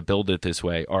the people that build it this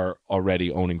way are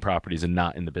already owning properties and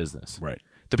not in the business. Right.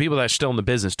 The people that are still in the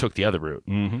business took the other route.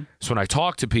 So when I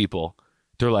talk to people,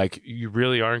 they're like, you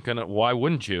really aren't going to, why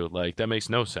wouldn't you? Like, that makes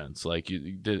no sense. Like,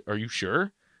 are you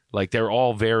sure? Like, they're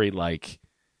all very like,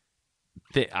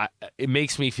 it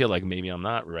makes me feel like maybe I'm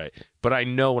not right. But I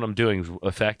know what I'm doing is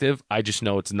effective. I just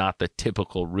know it's not the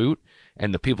typical route.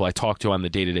 And the people I talk to on the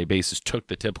day-to-day basis took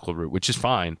the typical route, which is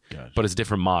fine, but it's a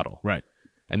different model. Right.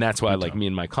 And that's why, like, me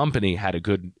and my company had a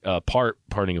good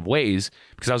parting of ways,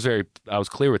 because I was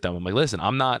clear with them. I'm like, listen,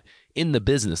 I'm not in the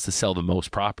business to sell the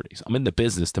most properties. I'm in the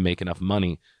business to make enough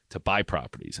money to buy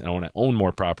properties. And I want to own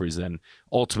more properties. Then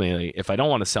ultimately, if I don't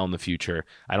want to sell in the future,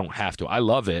 I don't have to. I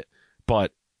love it,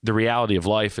 but the reality of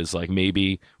life is, like,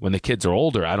 maybe when the kids are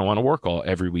older, I don't want to work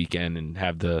every weekend and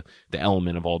have the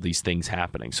element of all these things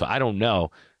happening. So I don't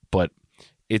know, but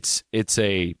it's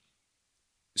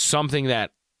something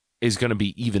that is going to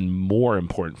be even more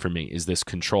important for me is this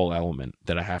control element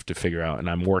that I have to figure out, and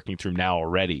I'm working through now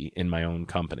already in my own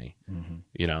company.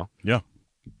 You know? Yeah.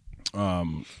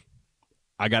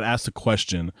 I got asked a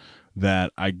question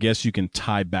that I guess you can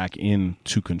tie back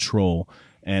into control,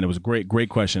 and it was a great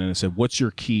question. And it said, "What's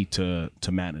your key to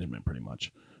management?" Pretty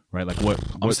much, right? Like, what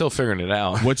I'm still figuring it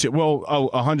out.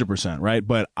 100%, right?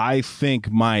 But I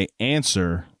think my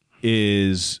answer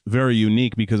is very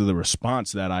unique because of the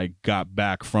response that I got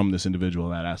back from this individual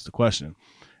that asked the question.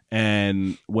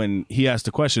 And when he asked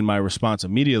the question, my response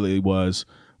immediately was,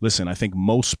 listen, I think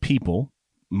most people,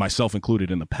 myself included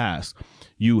in the past,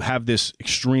 you have this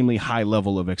extremely high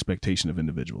level of expectation of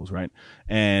individuals, right?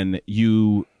 And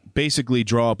you basically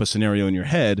draw up a scenario in your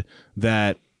head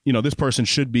that, you know, this person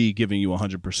should be giving you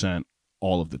 100%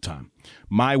 all of the time.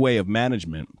 My way of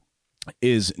management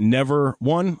is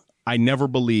I never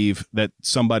believe that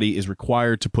somebody is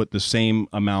required to put the same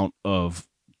amount of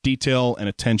detail and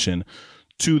attention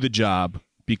to the job,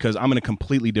 because I'm in a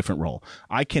completely different role.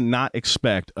 I cannot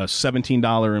expect a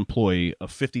 $17 employee, a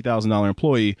 $50,000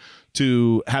 employee,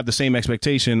 to have the same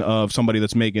expectation of somebody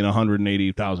that's making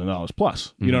 $180,000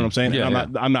 plus. You know what I'm saying? Yeah,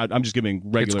 I'm just giving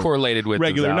regular, it's correlated with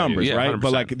regular numbers, right? 100%.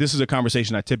 But like, this is a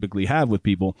conversation I typically have with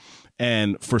people,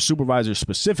 and for supervisors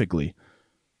specifically,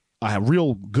 a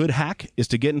real good hack is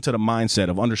to get into the mindset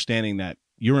of understanding that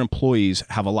your employees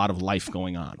have a lot of life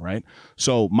going on, right?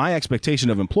 So my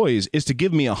expectation of employees is to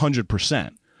give me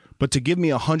 100%, but to give me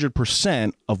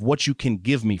 100% of what you can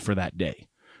give me for that day,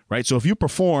 right? So if you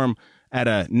perform at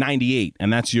a 98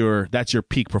 and that's your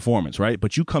peak performance, right?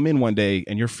 But you come in one day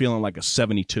and you're feeling like a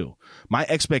 72. My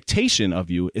expectation of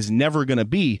you is never going to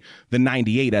be the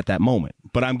 98 at that moment,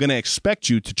 but I'm going to expect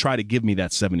you to try to give me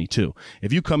that 72.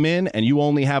 If you come in and you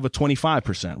only have a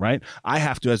 25%, right? I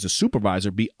have to, as a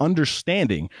supervisor, be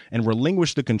understanding and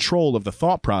relinquish the control of the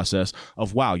thought process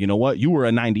of, wow, you know what? You were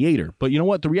a 98er, but you know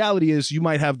what? The reality is you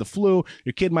might have the flu.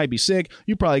 Your kid might be sick.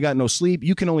 You probably got no sleep.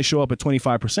 You can only show up at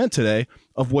 25% today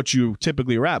of what you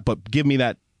typically are at, but give me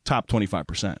that top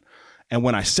 25%. And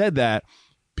when I said that,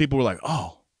 people were like,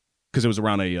 oh, because it was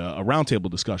around a roundtable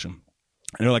discussion.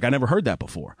 And they're like, I never heard that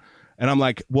before. And I'm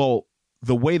like, well,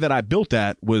 the way that I built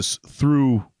that was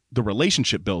through the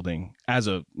relationship building as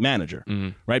a manager,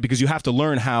 right? Because you have to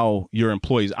learn how your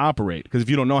employees operate. Because if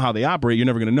you don't know how they operate, you're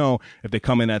never going to know if they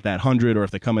come in at that 100 or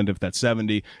if they come in at that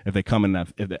 70, if they come in at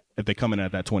if they come in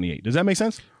at that 28. Does that make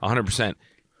sense? 100%.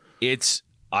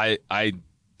 I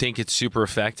think it's super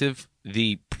effective.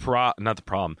 Not the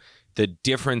problem. The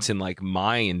difference in like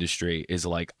my industry is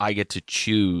like I get to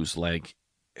choose like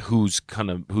who's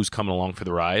coming along for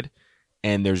the ride.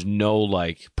 And there's no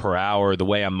like per hour. The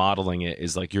way I'm modeling it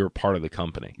is like you're a part of the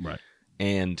company. Right.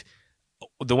 And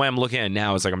the way I'm looking at it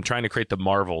now is like I'm trying to create the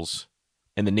Marvels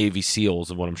and the Navy SEALs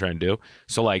of what I'm trying to do.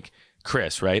 So like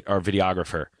Chris, right, our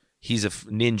videographer, he's a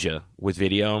ninja with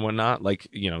video and whatnot. Like,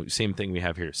 you know, same thing we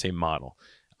have here, same model.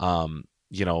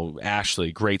 You know,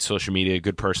 Ashley, great social media,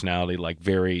 good personality, like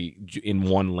very in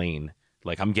one lane.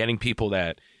 Like I'm getting people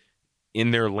that in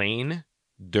their lane,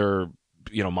 they're,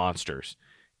 you know, monsters.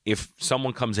 If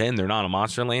someone comes in, they're not a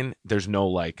monster lane, there's no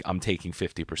like, I'm taking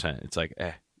 50%. It's like,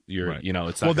 you're, right. You know,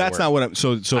 it's not. Well, that's not what I'm,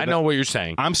 so I know what you're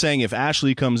saying. I'm saying if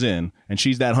Ashley comes in and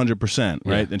she's that 100%,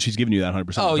 right? Then she's giving you that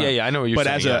 100%. Oh, yeah. I know what you're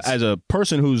saying. But as a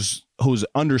person who's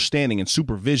understanding and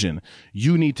supervision,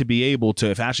 you need to be able to,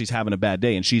 if Ashley's having a bad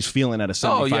day and she's feeling at a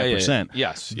 75%,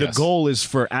 yes. The goal is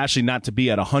for Ashley not to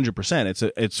be at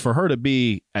 100%. It's for her to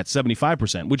be at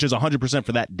 75%, which is 100%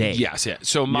 for that day. Yes, yeah.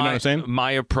 So you know what I'm saying?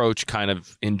 My approach kind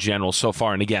of in general so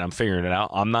far, and again, I'm figuring it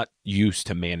out, I'm not used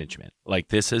to management. Like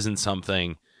this isn't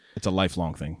something. It's a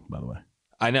lifelong thing, by the way.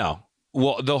 I know.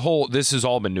 Well, this has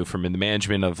all been new for me. The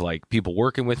management of like people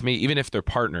working with me, even if they're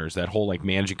partners, that whole like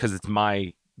managing, because it's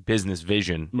my business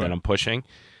vision that I'm pushing.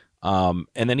 And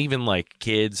then even like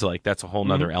kids, like that's a whole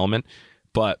nother element.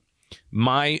 But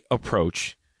my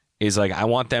approach is like, I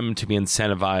want them to be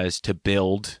incentivized to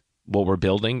build what we're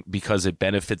building because it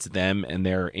benefits them and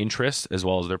their interests as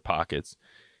well as their pockets.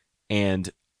 And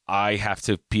I have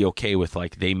to be okay with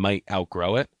like, they might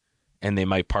outgrow it and they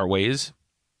might part ways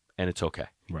and it's okay.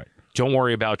 Right. Don't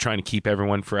worry about trying to keep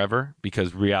everyone forever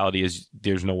because reality is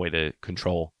there's no way to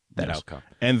control that outcome.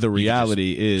 And the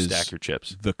reality is stack your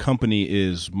chips. The company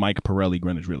is Mike Pirelli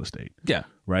Greenwich Real Estate. Yeah.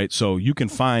 Right. So you can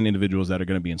find individuals that are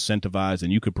going to be incentivized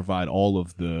and you could provide all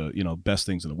of the, you know, best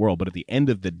things in the world. But at the end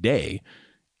of the day,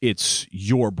 it's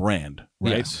your brand.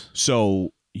 Right. Yes.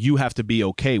 So you have to be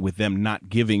okay with them not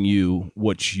giving you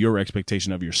what your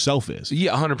expectation of yourself is.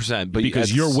 Yeah, 100%. But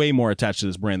because you're way more attached to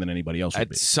this brand than anybody else would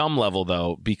be. At some level,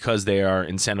 though, because they are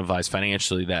incentivized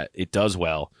financially that it does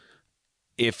well,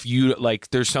 if you like,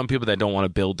 there's some people that don't want to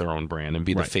build their own brand and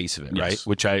be the face of it, right?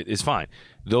 Which is fine.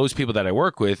 Those people that I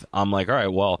work with, I'm like, all right,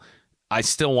 well, I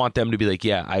still want them to be like,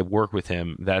 yeah, I work with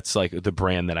him. That's like the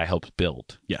brand that I helped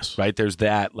build. Yes. Right? There's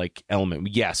that like element.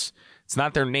 Yes, it's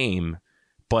not their name,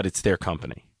 but it's their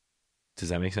company. Does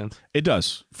that make sense? It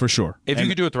does, for sure. If you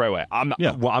could do it the right way.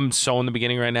 I'm so in the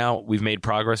beginning right now. We've made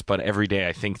progress, but every day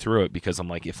I think through it because I'm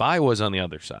like, if I was on the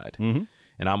other side and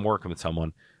I'm working with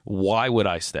someone, why would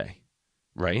I stay?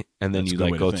 Right? And then you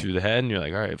like go through the head and you're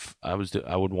like, all right, if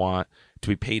I would want to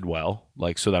be paid well,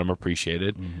 like so that I'm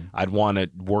appreciated. I'd want to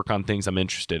work on things I'm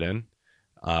interested in.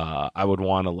 I would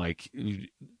want to like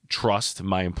trust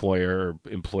my employer,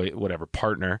 whatever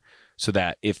partner, so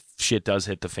that if shit does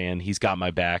hit the fan, he's got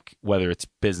my back, whether it's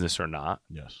business or not.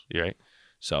 Yes. Right.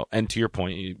 So, and to your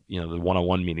point, you know, the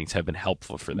one-on-one meetings have been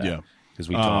helpful for that. Yeah. Because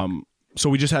we talk. So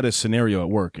we just had a scenario at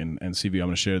work, and CV, I'm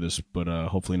going to share this, but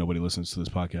hopefully nobody listens to this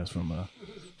podcast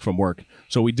from work.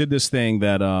 So we did this thing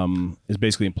that is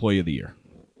basically Employee of the Year,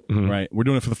 right? We're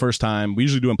doing it for the first time. We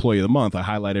usually do Employee of the Month. I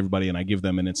highlight everybody, and I give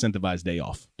them an incentivized day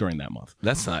off during that month.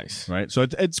 That's nice. Right? So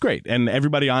it's great. And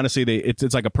everybody, honestly,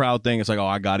 it's like a proud thing. It's like, oh,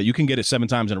 I got it. You can get it 7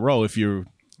 times in a row if you're,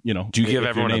 you know. Do you give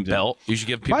everyone a belt? You should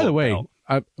give people By the way,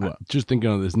 belt. Just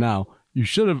thinking of this now, you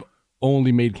should have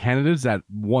only made candidates that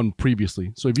won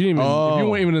previously. So if you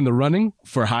weren't even in the running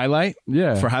for highlight,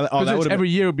 for highlight, every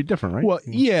year would be different, right? Well,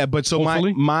 yeah, but so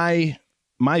my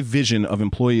vision of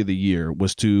Employee of the Year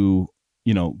was to,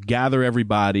 you know, gather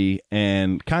everybody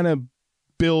and kind of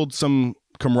build some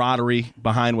camaraderie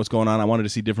behind what's going on. I wanted to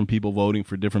see different people voting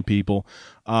for different people.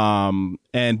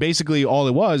 And basically all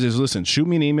it was is, listen, shoot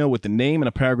me an email with the name and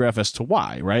a paragraph as to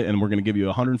why, right? And we're going to give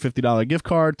you a $150 gift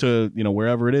card to, you know,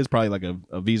 wherever it is, probably like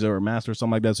a Visa or Master or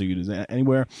something like that. So you can use it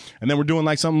anywhere. And then we're doing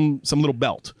like some little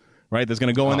belt, right? That's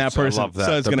going to go in that person.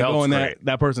 So it's going to go in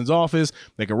that person's office.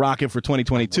 They can rock it for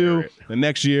 2022. The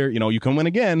next year, you know, you can win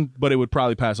again, but it would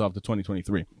probably pass off to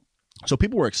 2023. So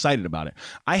people were excited about it.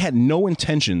 I had no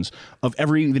intentions of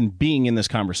ever even being in this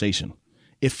conversation.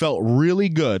 It felt really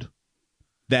good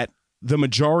that the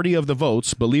majority of the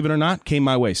votes, believe it or not, came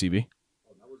my way, CB.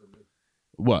 Oh, that wasn't me.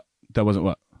 What? That wasn't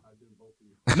what? I didn't vote for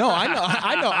you. No,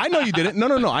 I know you didn't.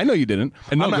 No, I know you didn't.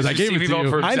 No, because I gave it to you.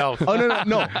 For himself. Oh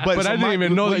no. But I didn't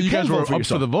even know that you guys were up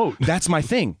for the vote. That's my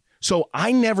thing. So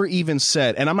I never even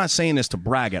said, and I'm not saying this to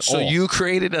brag at all. So you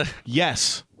created a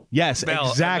yes,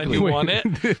 bell, exactly. And then you won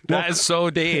it. That is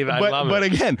so Dave. I love it. But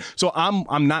again, so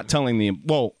I'm not telling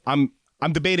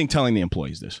I'm debating telling the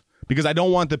employees this because I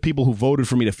don't want the people who voted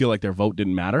for me to feel like their vote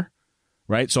didn't matter.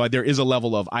 Right. So there is a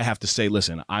level of I have to say,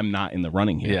 listen, I'm not in the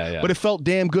running here. Yeah. But it felt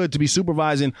damn good to be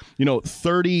supervising,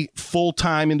 30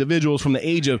 full-time individuals from the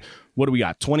age of, what do we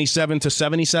got, 27 to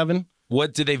 77?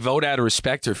 What did they vote out of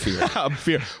respect or fear?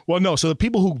 Fear. Well, no. So the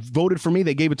people who voted for me,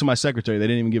 they gave it to my secretary. They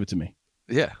didn't even give it to me.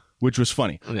 Yeah. Which was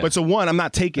funny. Yeah. But so one, I'm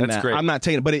not taking That's that. great. I'm not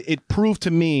taking it. But it proved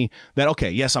to me that, okay,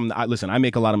 yes, listen, I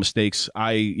make a lot of mistakes.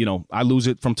 I lose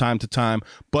it from time to time.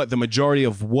 But the majority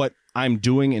of what I'm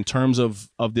doing in terms of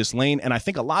this lane, and I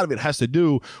think a lot of it has to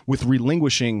do with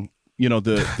relinquishing,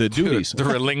 the duties. The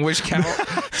relinquish count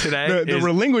today. the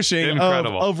relinquishing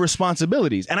of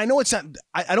responsibilities. And I know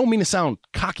I don't mean to sound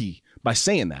cocky by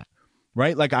saying that,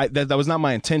 right? Like that was not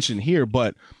my intention here,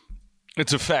 but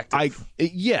it's effective.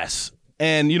 Yes.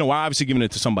 And, we're obviously giving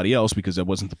it to somebody else because that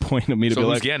wasn't the point of me to be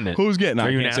like, getting it? Who's getting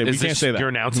it? We can't say that. You're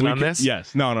announcing on this?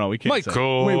 Yes. No, we can't say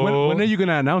Michael. Wait, when are you going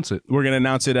to announce it? We're going to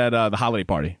announce it at the holiday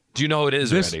party. Do you know who it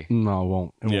is already? No, it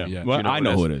won't. It Yeah. won't yet. Well, I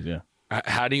know who it is, yeah.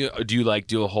 How do you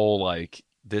do a whole,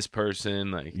 this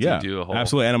person? Yeah, do a whole...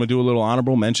 absolutely. And I'm going to do a little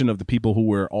honorable mention of the people who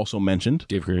were also mentioned.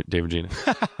 Dave Regina.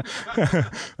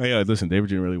 Yeah, listen, Dave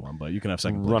Regina really won, but you can have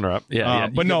second place. Runner up. Yeah.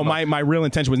 But no, my real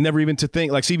intention was never even to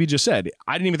think, like CV just said,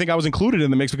 I didn't even think I was included in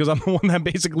the mix because I'm the one that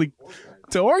basically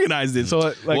organized it.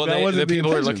 So that wasn't the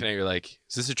people intention. are looking at you like,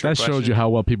 is this a trick That question? shows you how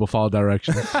well people follow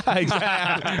directions.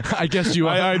 Exactly. I guess you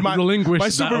relinquished my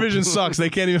that. supervision sucks. They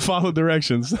can't even follow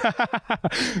directions.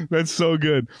 That's so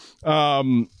good.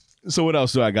 So what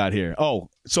else do I got here? Oh,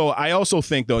 so I also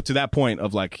think though, to that point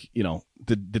of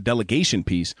the delegation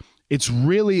piece, it's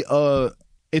really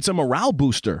it's a morale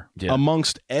booster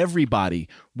amongst everybody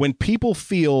when people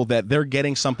feel that they're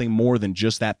getting something more than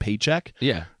just that paycheck.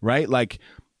 Yeah. Right? Like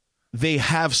they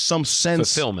have some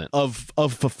sense fulfillment.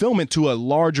 of fulfillment to a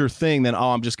larger thing than,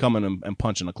 I'm just coming and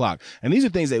punching the clock. And these are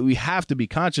things that we have to be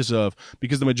conscious of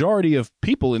because the majority of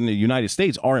people in the United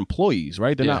States are employees,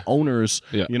 right? They're not owners.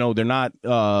 Yeah. They're not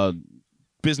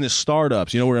business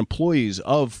startups. We're employees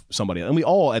of somebody. And we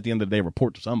all, at the end of the day,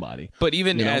 report to somebody. But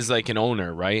even as an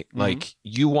owner, right? Mm-hmm. Like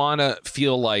you want to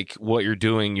feel like what you're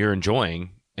doing, you're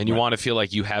enjoying, and you want to feel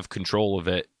like you have control of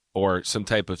it or some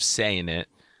type of say in it.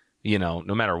 No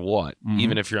matter what,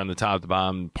 even if you're on the top to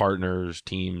bottom, partners,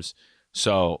 teams.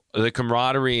 So the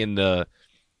camaraderie and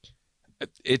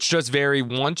it's just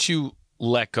once you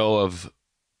let go of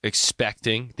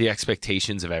expecting the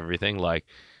expectations of everything, like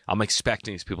I'm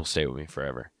expecting these people to stay with me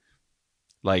forever.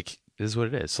 Like, this is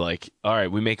what it is. Like, all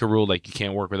right, we make a rule, like you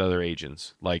can't work with other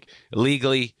agents. Like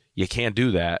legally, you can't do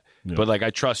that. Yeah. But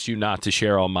I trust you not to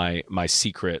share all my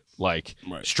secret,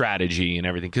 strategy and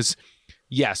everything. Because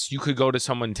yes, you could go to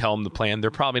someone and tell them the plan.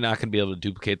 They're probably not going to be able to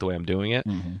duplicate the way I'm doing it,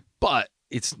 but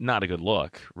it's not a good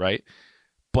look, right?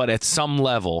 But at some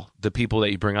level, the people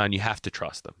that you bring on, you have to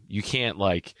trust them. You can't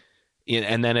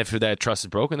and then if that trust is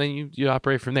broken, then you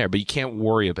operate from there. But you can't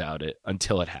worry about it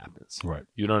until it happens. Right.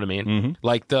 You know what I mean? Mm-hmm.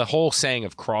 Like the whole saying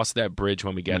of cross that bridge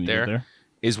when we get there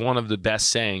is one of the best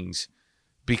sayings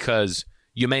because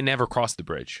you may never cross the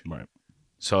bridge. Right.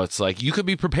 So it's like you could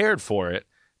be prepared for it.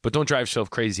 But don't drive yourself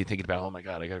crazy thinking about, oh my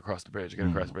God, I got to cross the bridge.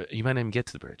 cross the bridge. You might not even get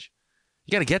to the bridge.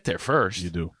 You got to get there first. You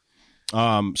do.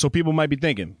 So people might be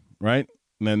thinking, right?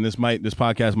 And then this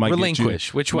podcast might relinquish.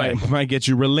 Get you, which way? Might get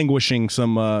you relinquishing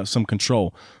some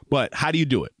control. But how do you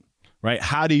do it? Right?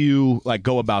 How do you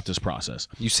go about this process?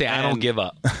 You say, I don't give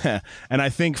up. And I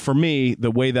think for me,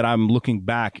 the way that I'm looking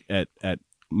back at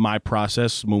my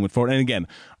process moving forward, and again,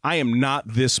 I am not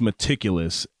this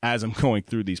meticulous as I'm going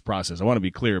through these processes. I want to be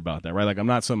clear about that, right? Like I'm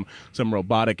not some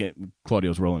robotic.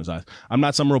 Claudio's rolling his eyes. I'm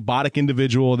not some robotic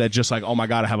individual that just oh my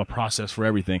God, I have a process for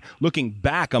everything. Looking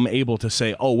back, I'm able to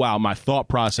say, oh wow, my thought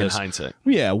process, in hindsight,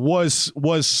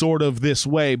 was sort of this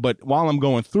way. But while I'm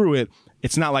going through it,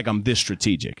 it's not like I'm this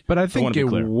strategic. But I think it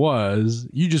was.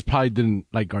 You just probably didn't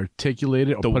articulate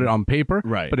it or put it on paper,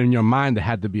 right? But in your mind, there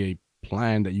had to be a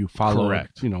plan that you followed.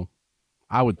 Correct.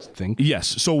 I would think. Yes.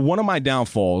 So one of my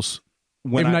downfalls,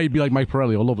 now you'd be like Mike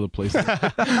Pirelli all over the place.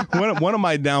 one of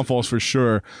my downfalls for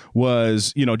sure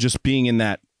was, just being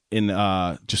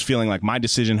just feeling like my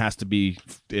decision has to be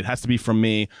from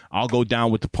me. I'll go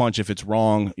down with the punch if it's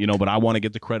wrong, but I want to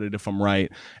get the credit if I'm right.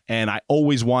 And I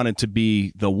always wanted to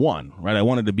be the one, right? I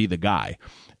wanted to be the guy.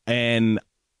 And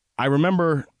I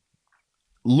remember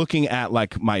looking at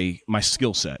my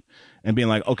skill set and being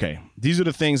like, okay, these are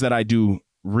the things that I do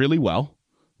really well,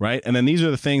 right? And then these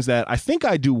are the things that I think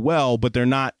I do well, but they're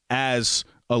not as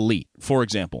elite. For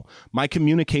example, my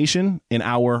communication in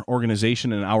our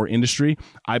organization and our industry,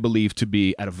 I believe to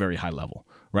be at a very high level,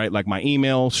 right? Like my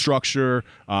email structure,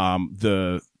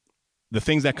 the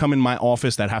things that come in my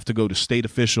office that have to go to state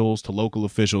officials, to local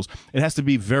officials, it has to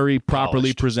be very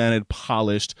properly presented,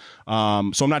 polished. So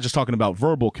I'm not just talking about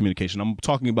verbal communication. I'm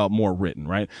talking about more written,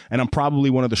 right? And I'm probably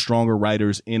one of the stronger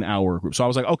writers in our group. So I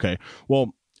was like, okay,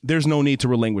 well, there's no need to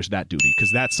relinquish that duty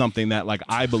because that's something that, like,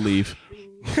 I believe.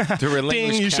 To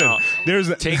relinquish, Ding, you count.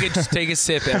 Should. Take a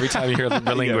sip every time you hear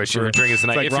relinquish. You're drinking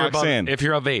tonight. Like if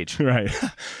you're of age, right?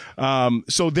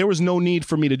 So there was no need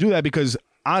for me to do that because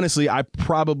honestly, I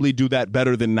probably do that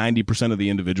better than 90% of the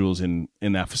individuals in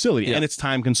that facility, and it's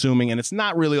time consuming, and it's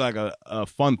not really like a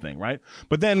fun thing, right?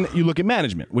 But then you look at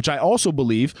management, which I also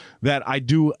believe that I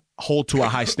do hold to a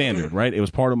high standard, right? It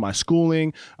was part of my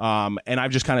schooling, and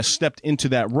I've just kind of stepped into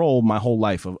that role my whole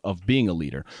life of being a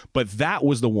leader. But that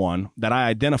was the one that I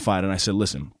identified, and I said,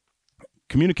 listen,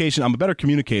 communication, I'm a better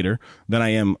communicator than I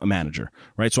am a manager,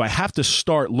 right? So I have to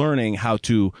start learning how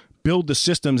to build the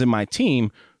systems in my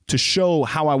team to show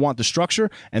how I want the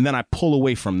structure, and then I pull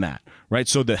away from that, right?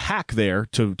 So the hack there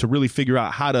to really figure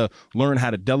out how to learn how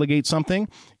to delegate something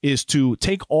is to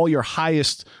take all your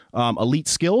highest elite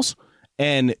skills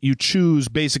and you choose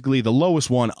basically the lowest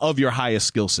one of your highest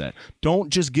skill set. Don't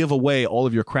just give away all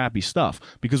of your crappy stuff,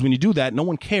 because when you do that, no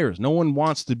one cares. No one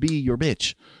wants to be your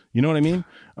bitch. You know what I mean?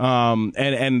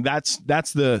 And that's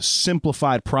the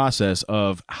simplified process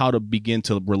of how to begin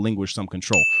to relinquish some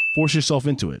control. Force yourself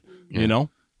into it, you know?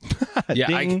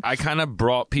 Yeah, I kind of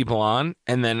brought people on,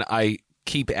 and then I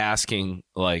keep asking,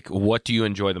 like, what do you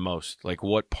enjoy the most? Like,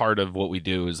 what part of what we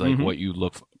do is like what you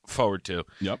look forward to?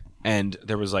 Yep. And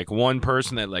there was like one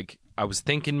person that, like, I was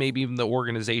thinking maybe even the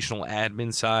organizational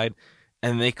admin side,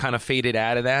 and they kind of faded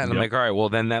out of that. And I'm like, all right, well,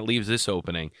 then that leaves this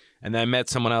opening. And then I met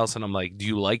someone else, and I'm like, do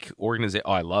you like organization?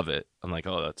 Oh, I love it. I'm like,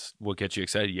 oh, that's what gets you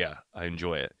excited? Yeah, I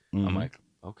enjoy it. I'm like,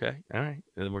 okay, all right.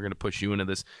 And then we're going to push you into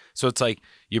this. So it's like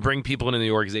you bring people into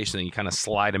the organization and you kind of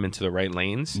slide them into the right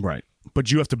lanes. Right.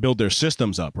 But you have to build their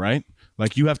systems up, right?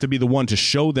 Like you have to be the one to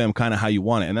show them kind of how you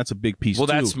want it. And that's a big piece too. Well,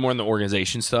 that's more in the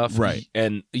organization stuff. Right.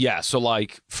 And yeah, so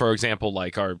like, for example,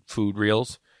 like our food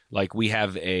reels, like we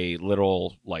have a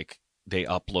little, like, they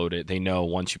upload it. They know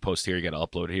once you post here, you got to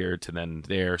upload here to then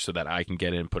there so that I can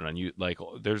get it and put it on you. Like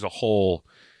there's a whole...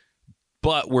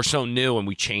 But we're so new and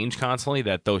we change constantly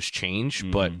that those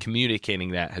change. But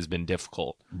communicating that has been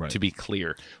difficult to be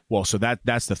clear. Well, so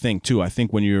that's the thing too. I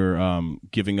think when you're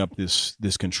giving up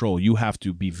this control, you have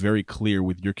to be very clear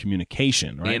with your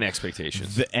communication, right? And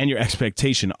expectations. And your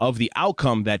expectation of the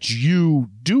outcome that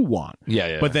you do want.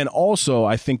 Yeah. But then also,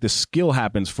 I think the skill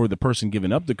happens for the person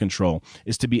giving up the control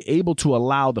is to be able to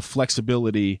allow the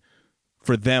flexibility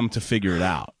for them to figure it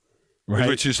out. Right?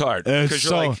 Which is hard because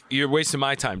you're like, you're wasting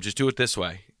my time. Just do it this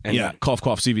way. And yeah, cough.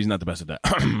 CV's not the best at that.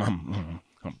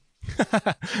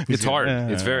 It's hard.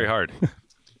 It's very hard.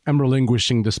 I'm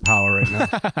relinquishing this power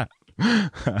right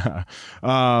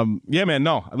now. Yeah, man.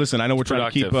 No, listen. I know we're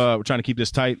trying to keep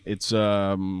this tight. It's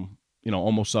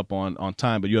almost up on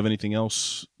time. But you have anything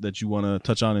else that you want to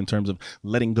touch on in terms of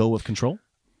letting go of control?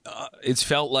 It's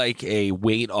felt like a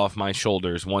weight off my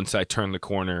shoulders once I turned the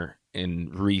corner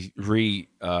and resetting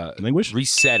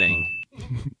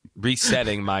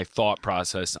my thought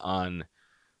process on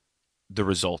the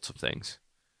results of things.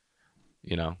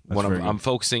 You know, when I'm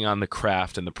focusing on the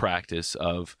craft and the practice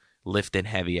of lifting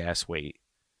heavy ass weight,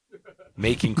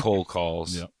 making cold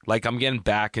calls. Like I'm getting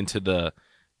back into the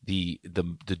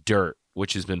dirt,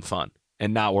 which has been fun,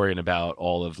 and not worrying about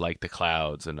all of like the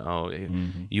clouds and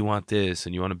you want this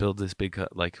and you want to build this big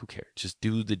like who cares? Just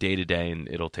do the day to day and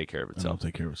it'll take care of itself.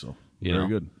 Very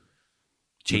good.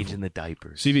 Changing the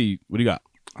diapers. CV, what do you got?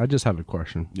 I just have a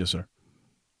question. Yes, sir.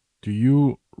 Do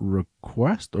you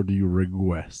request or do you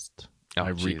request? Oh, I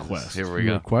request. Here we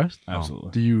go. Request?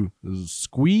 Absolutely. Do you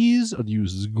squeeze or do you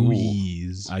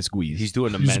squeeze? I squeeze. He's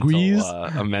doing a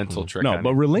mental trick. No,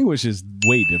 but relinquish is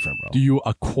way different, bro. Do you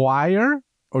acquire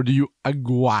or do you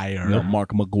aguire? No,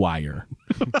 Mark McGuire.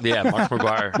 Yeah, Mark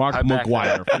McGuire. Mark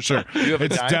McGuire, for sure. You have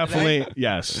it's definitely,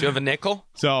 yes. Do you have a nickel?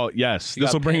 So, yes,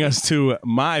 this will bring us to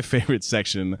my favorite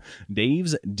section,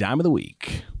 Dave's Dime of the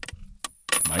Week.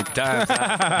 Mike?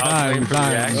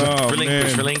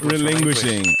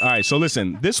 Relinquishing. All right, so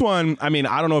listen, this one, I mean,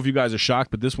 I don't know if you guys are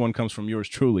shocked, but this one comes from yours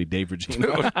truly, Dave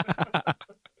Regino.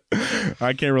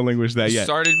 I can't relinquish that yet.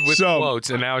 Started with quotes,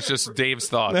 and now it's just Dave's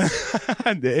thoughts.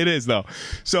 It is, though.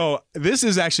 So this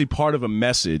is actually part of a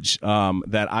message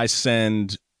that I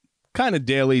send kind of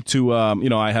daily to,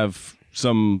 I have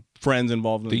some friends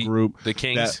involved in the group. The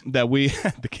Kings. That we,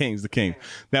 the Kings,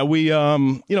 that we,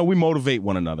 we motivate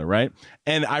one another, right?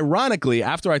 And ironically,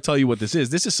 after I tell you what this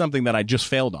is something that I just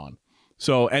failed on.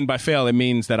 So, and by fail, it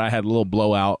means that I had a little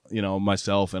blowout,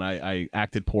 myself, and I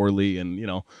acted poorly, and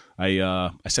I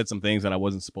said some things that I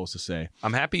wasn't supposed to say.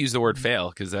 I'm happy you used the word fail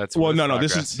because that's no.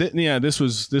 This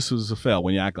was a fail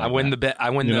when you act like I win that. the bet.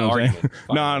 I win the argument.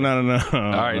 No. All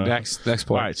right, next point.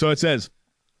 All right, so it says,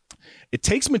 it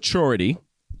takes maturity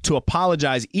to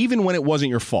apologize even when it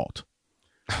wasn't your fault.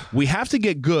 We have to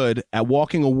get good at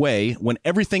walking away when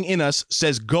everything in us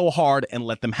says go hard and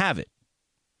let them have it.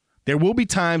 There will be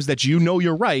times that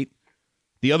you're right,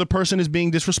 the other person is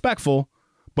being disrespectful,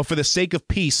 but for the sake of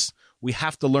peace, we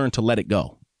have to learn to let it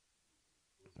go.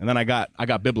 And then I got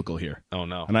biblical here. Oh,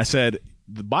 no. And I said,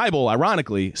 the Bible,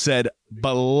 ironically, said,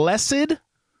 blessed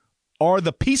are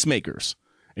the peacemakers.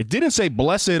 It didn't say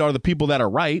blessed are the people that are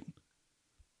right.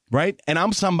 Right. And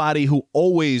I'm somebody who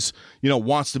always,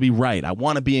 wants to be right. I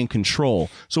want to be in control.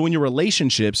 So in your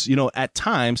relationships, at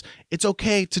times it's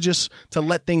okay to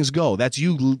let things go. That's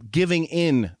you giving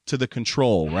in to the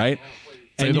control. Right.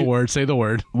 Say the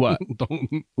word. What? What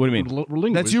do you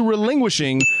mean? That's you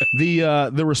relinquishing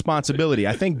the responsibility.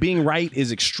 I think being right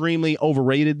is extremely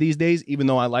overrated these days, even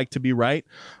though I like to be right.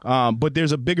 But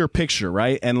there's a bigger picture,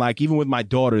 right? And like even with my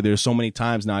daughter, there's so many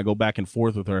times now I go back and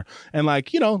forth with her. And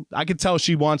like, I can tell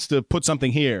she wants to put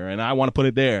something here and I want to put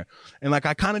it there. And like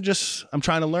I'm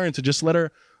trying to learn to just let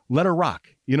her rock.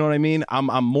 You know what I mean?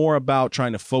 I'm more about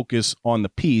trying to focus on the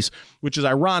peace, which is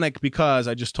ironic because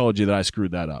I just told you that I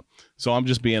screwed that up. So I'm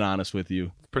just being honest with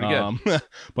you. Pretty good.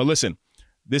 But listen,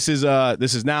 this is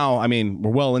now,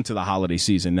 we're well into the holiday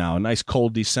season now. A nice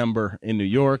cold December in New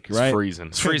York, right? It's freezing.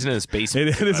 It's freezing in this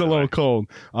basement. It is a little cold.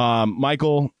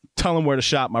 Michael, tell them where to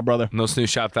shop, my brother.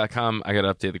 NoSnoozeshop.com. I got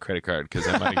to update the credit card because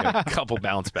I might have got a couple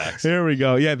bounce backs. Here we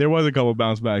go. Yeah, there was a couple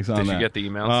bounce backs on that. Did you get the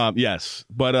emails? Yes.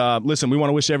 But listen, we want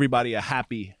to wish everybody a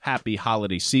happy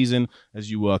holiday season as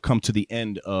you come to the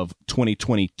end of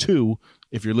 2022.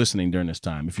 If you're listening during this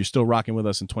time, if you're still rocking with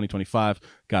us in 2025,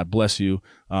 God bless you.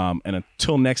 And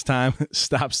until next time,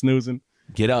 stop snoozing.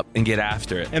 Get up and get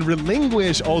after it. And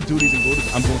relinquish all duties and go to.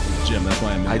 I'm going to the gym. That's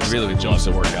why I really would love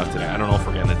to work out today. I don't know if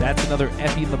we're getting it. That's another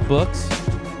Effie in the books.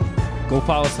 Go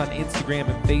follow us on Instagram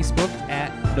and Facebook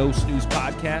at No Snooze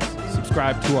Podcast.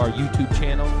 Subscribe to our YouTube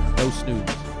channel, No Snooze.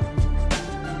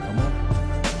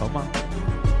 Come on.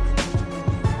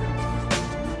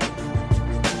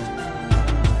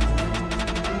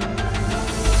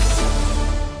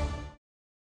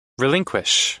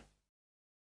 Relinquish.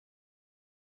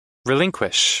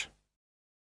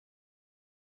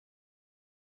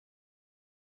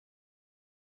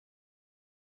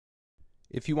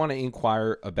 If you want to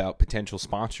inquire about potential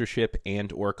sponsorship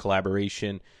and or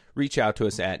collaboration, reach out to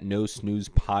us at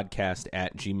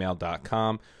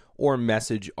nosnoozepodcast@gmail.com or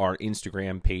message our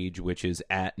Instagram page, which is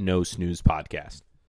at @nosnoozepodcast.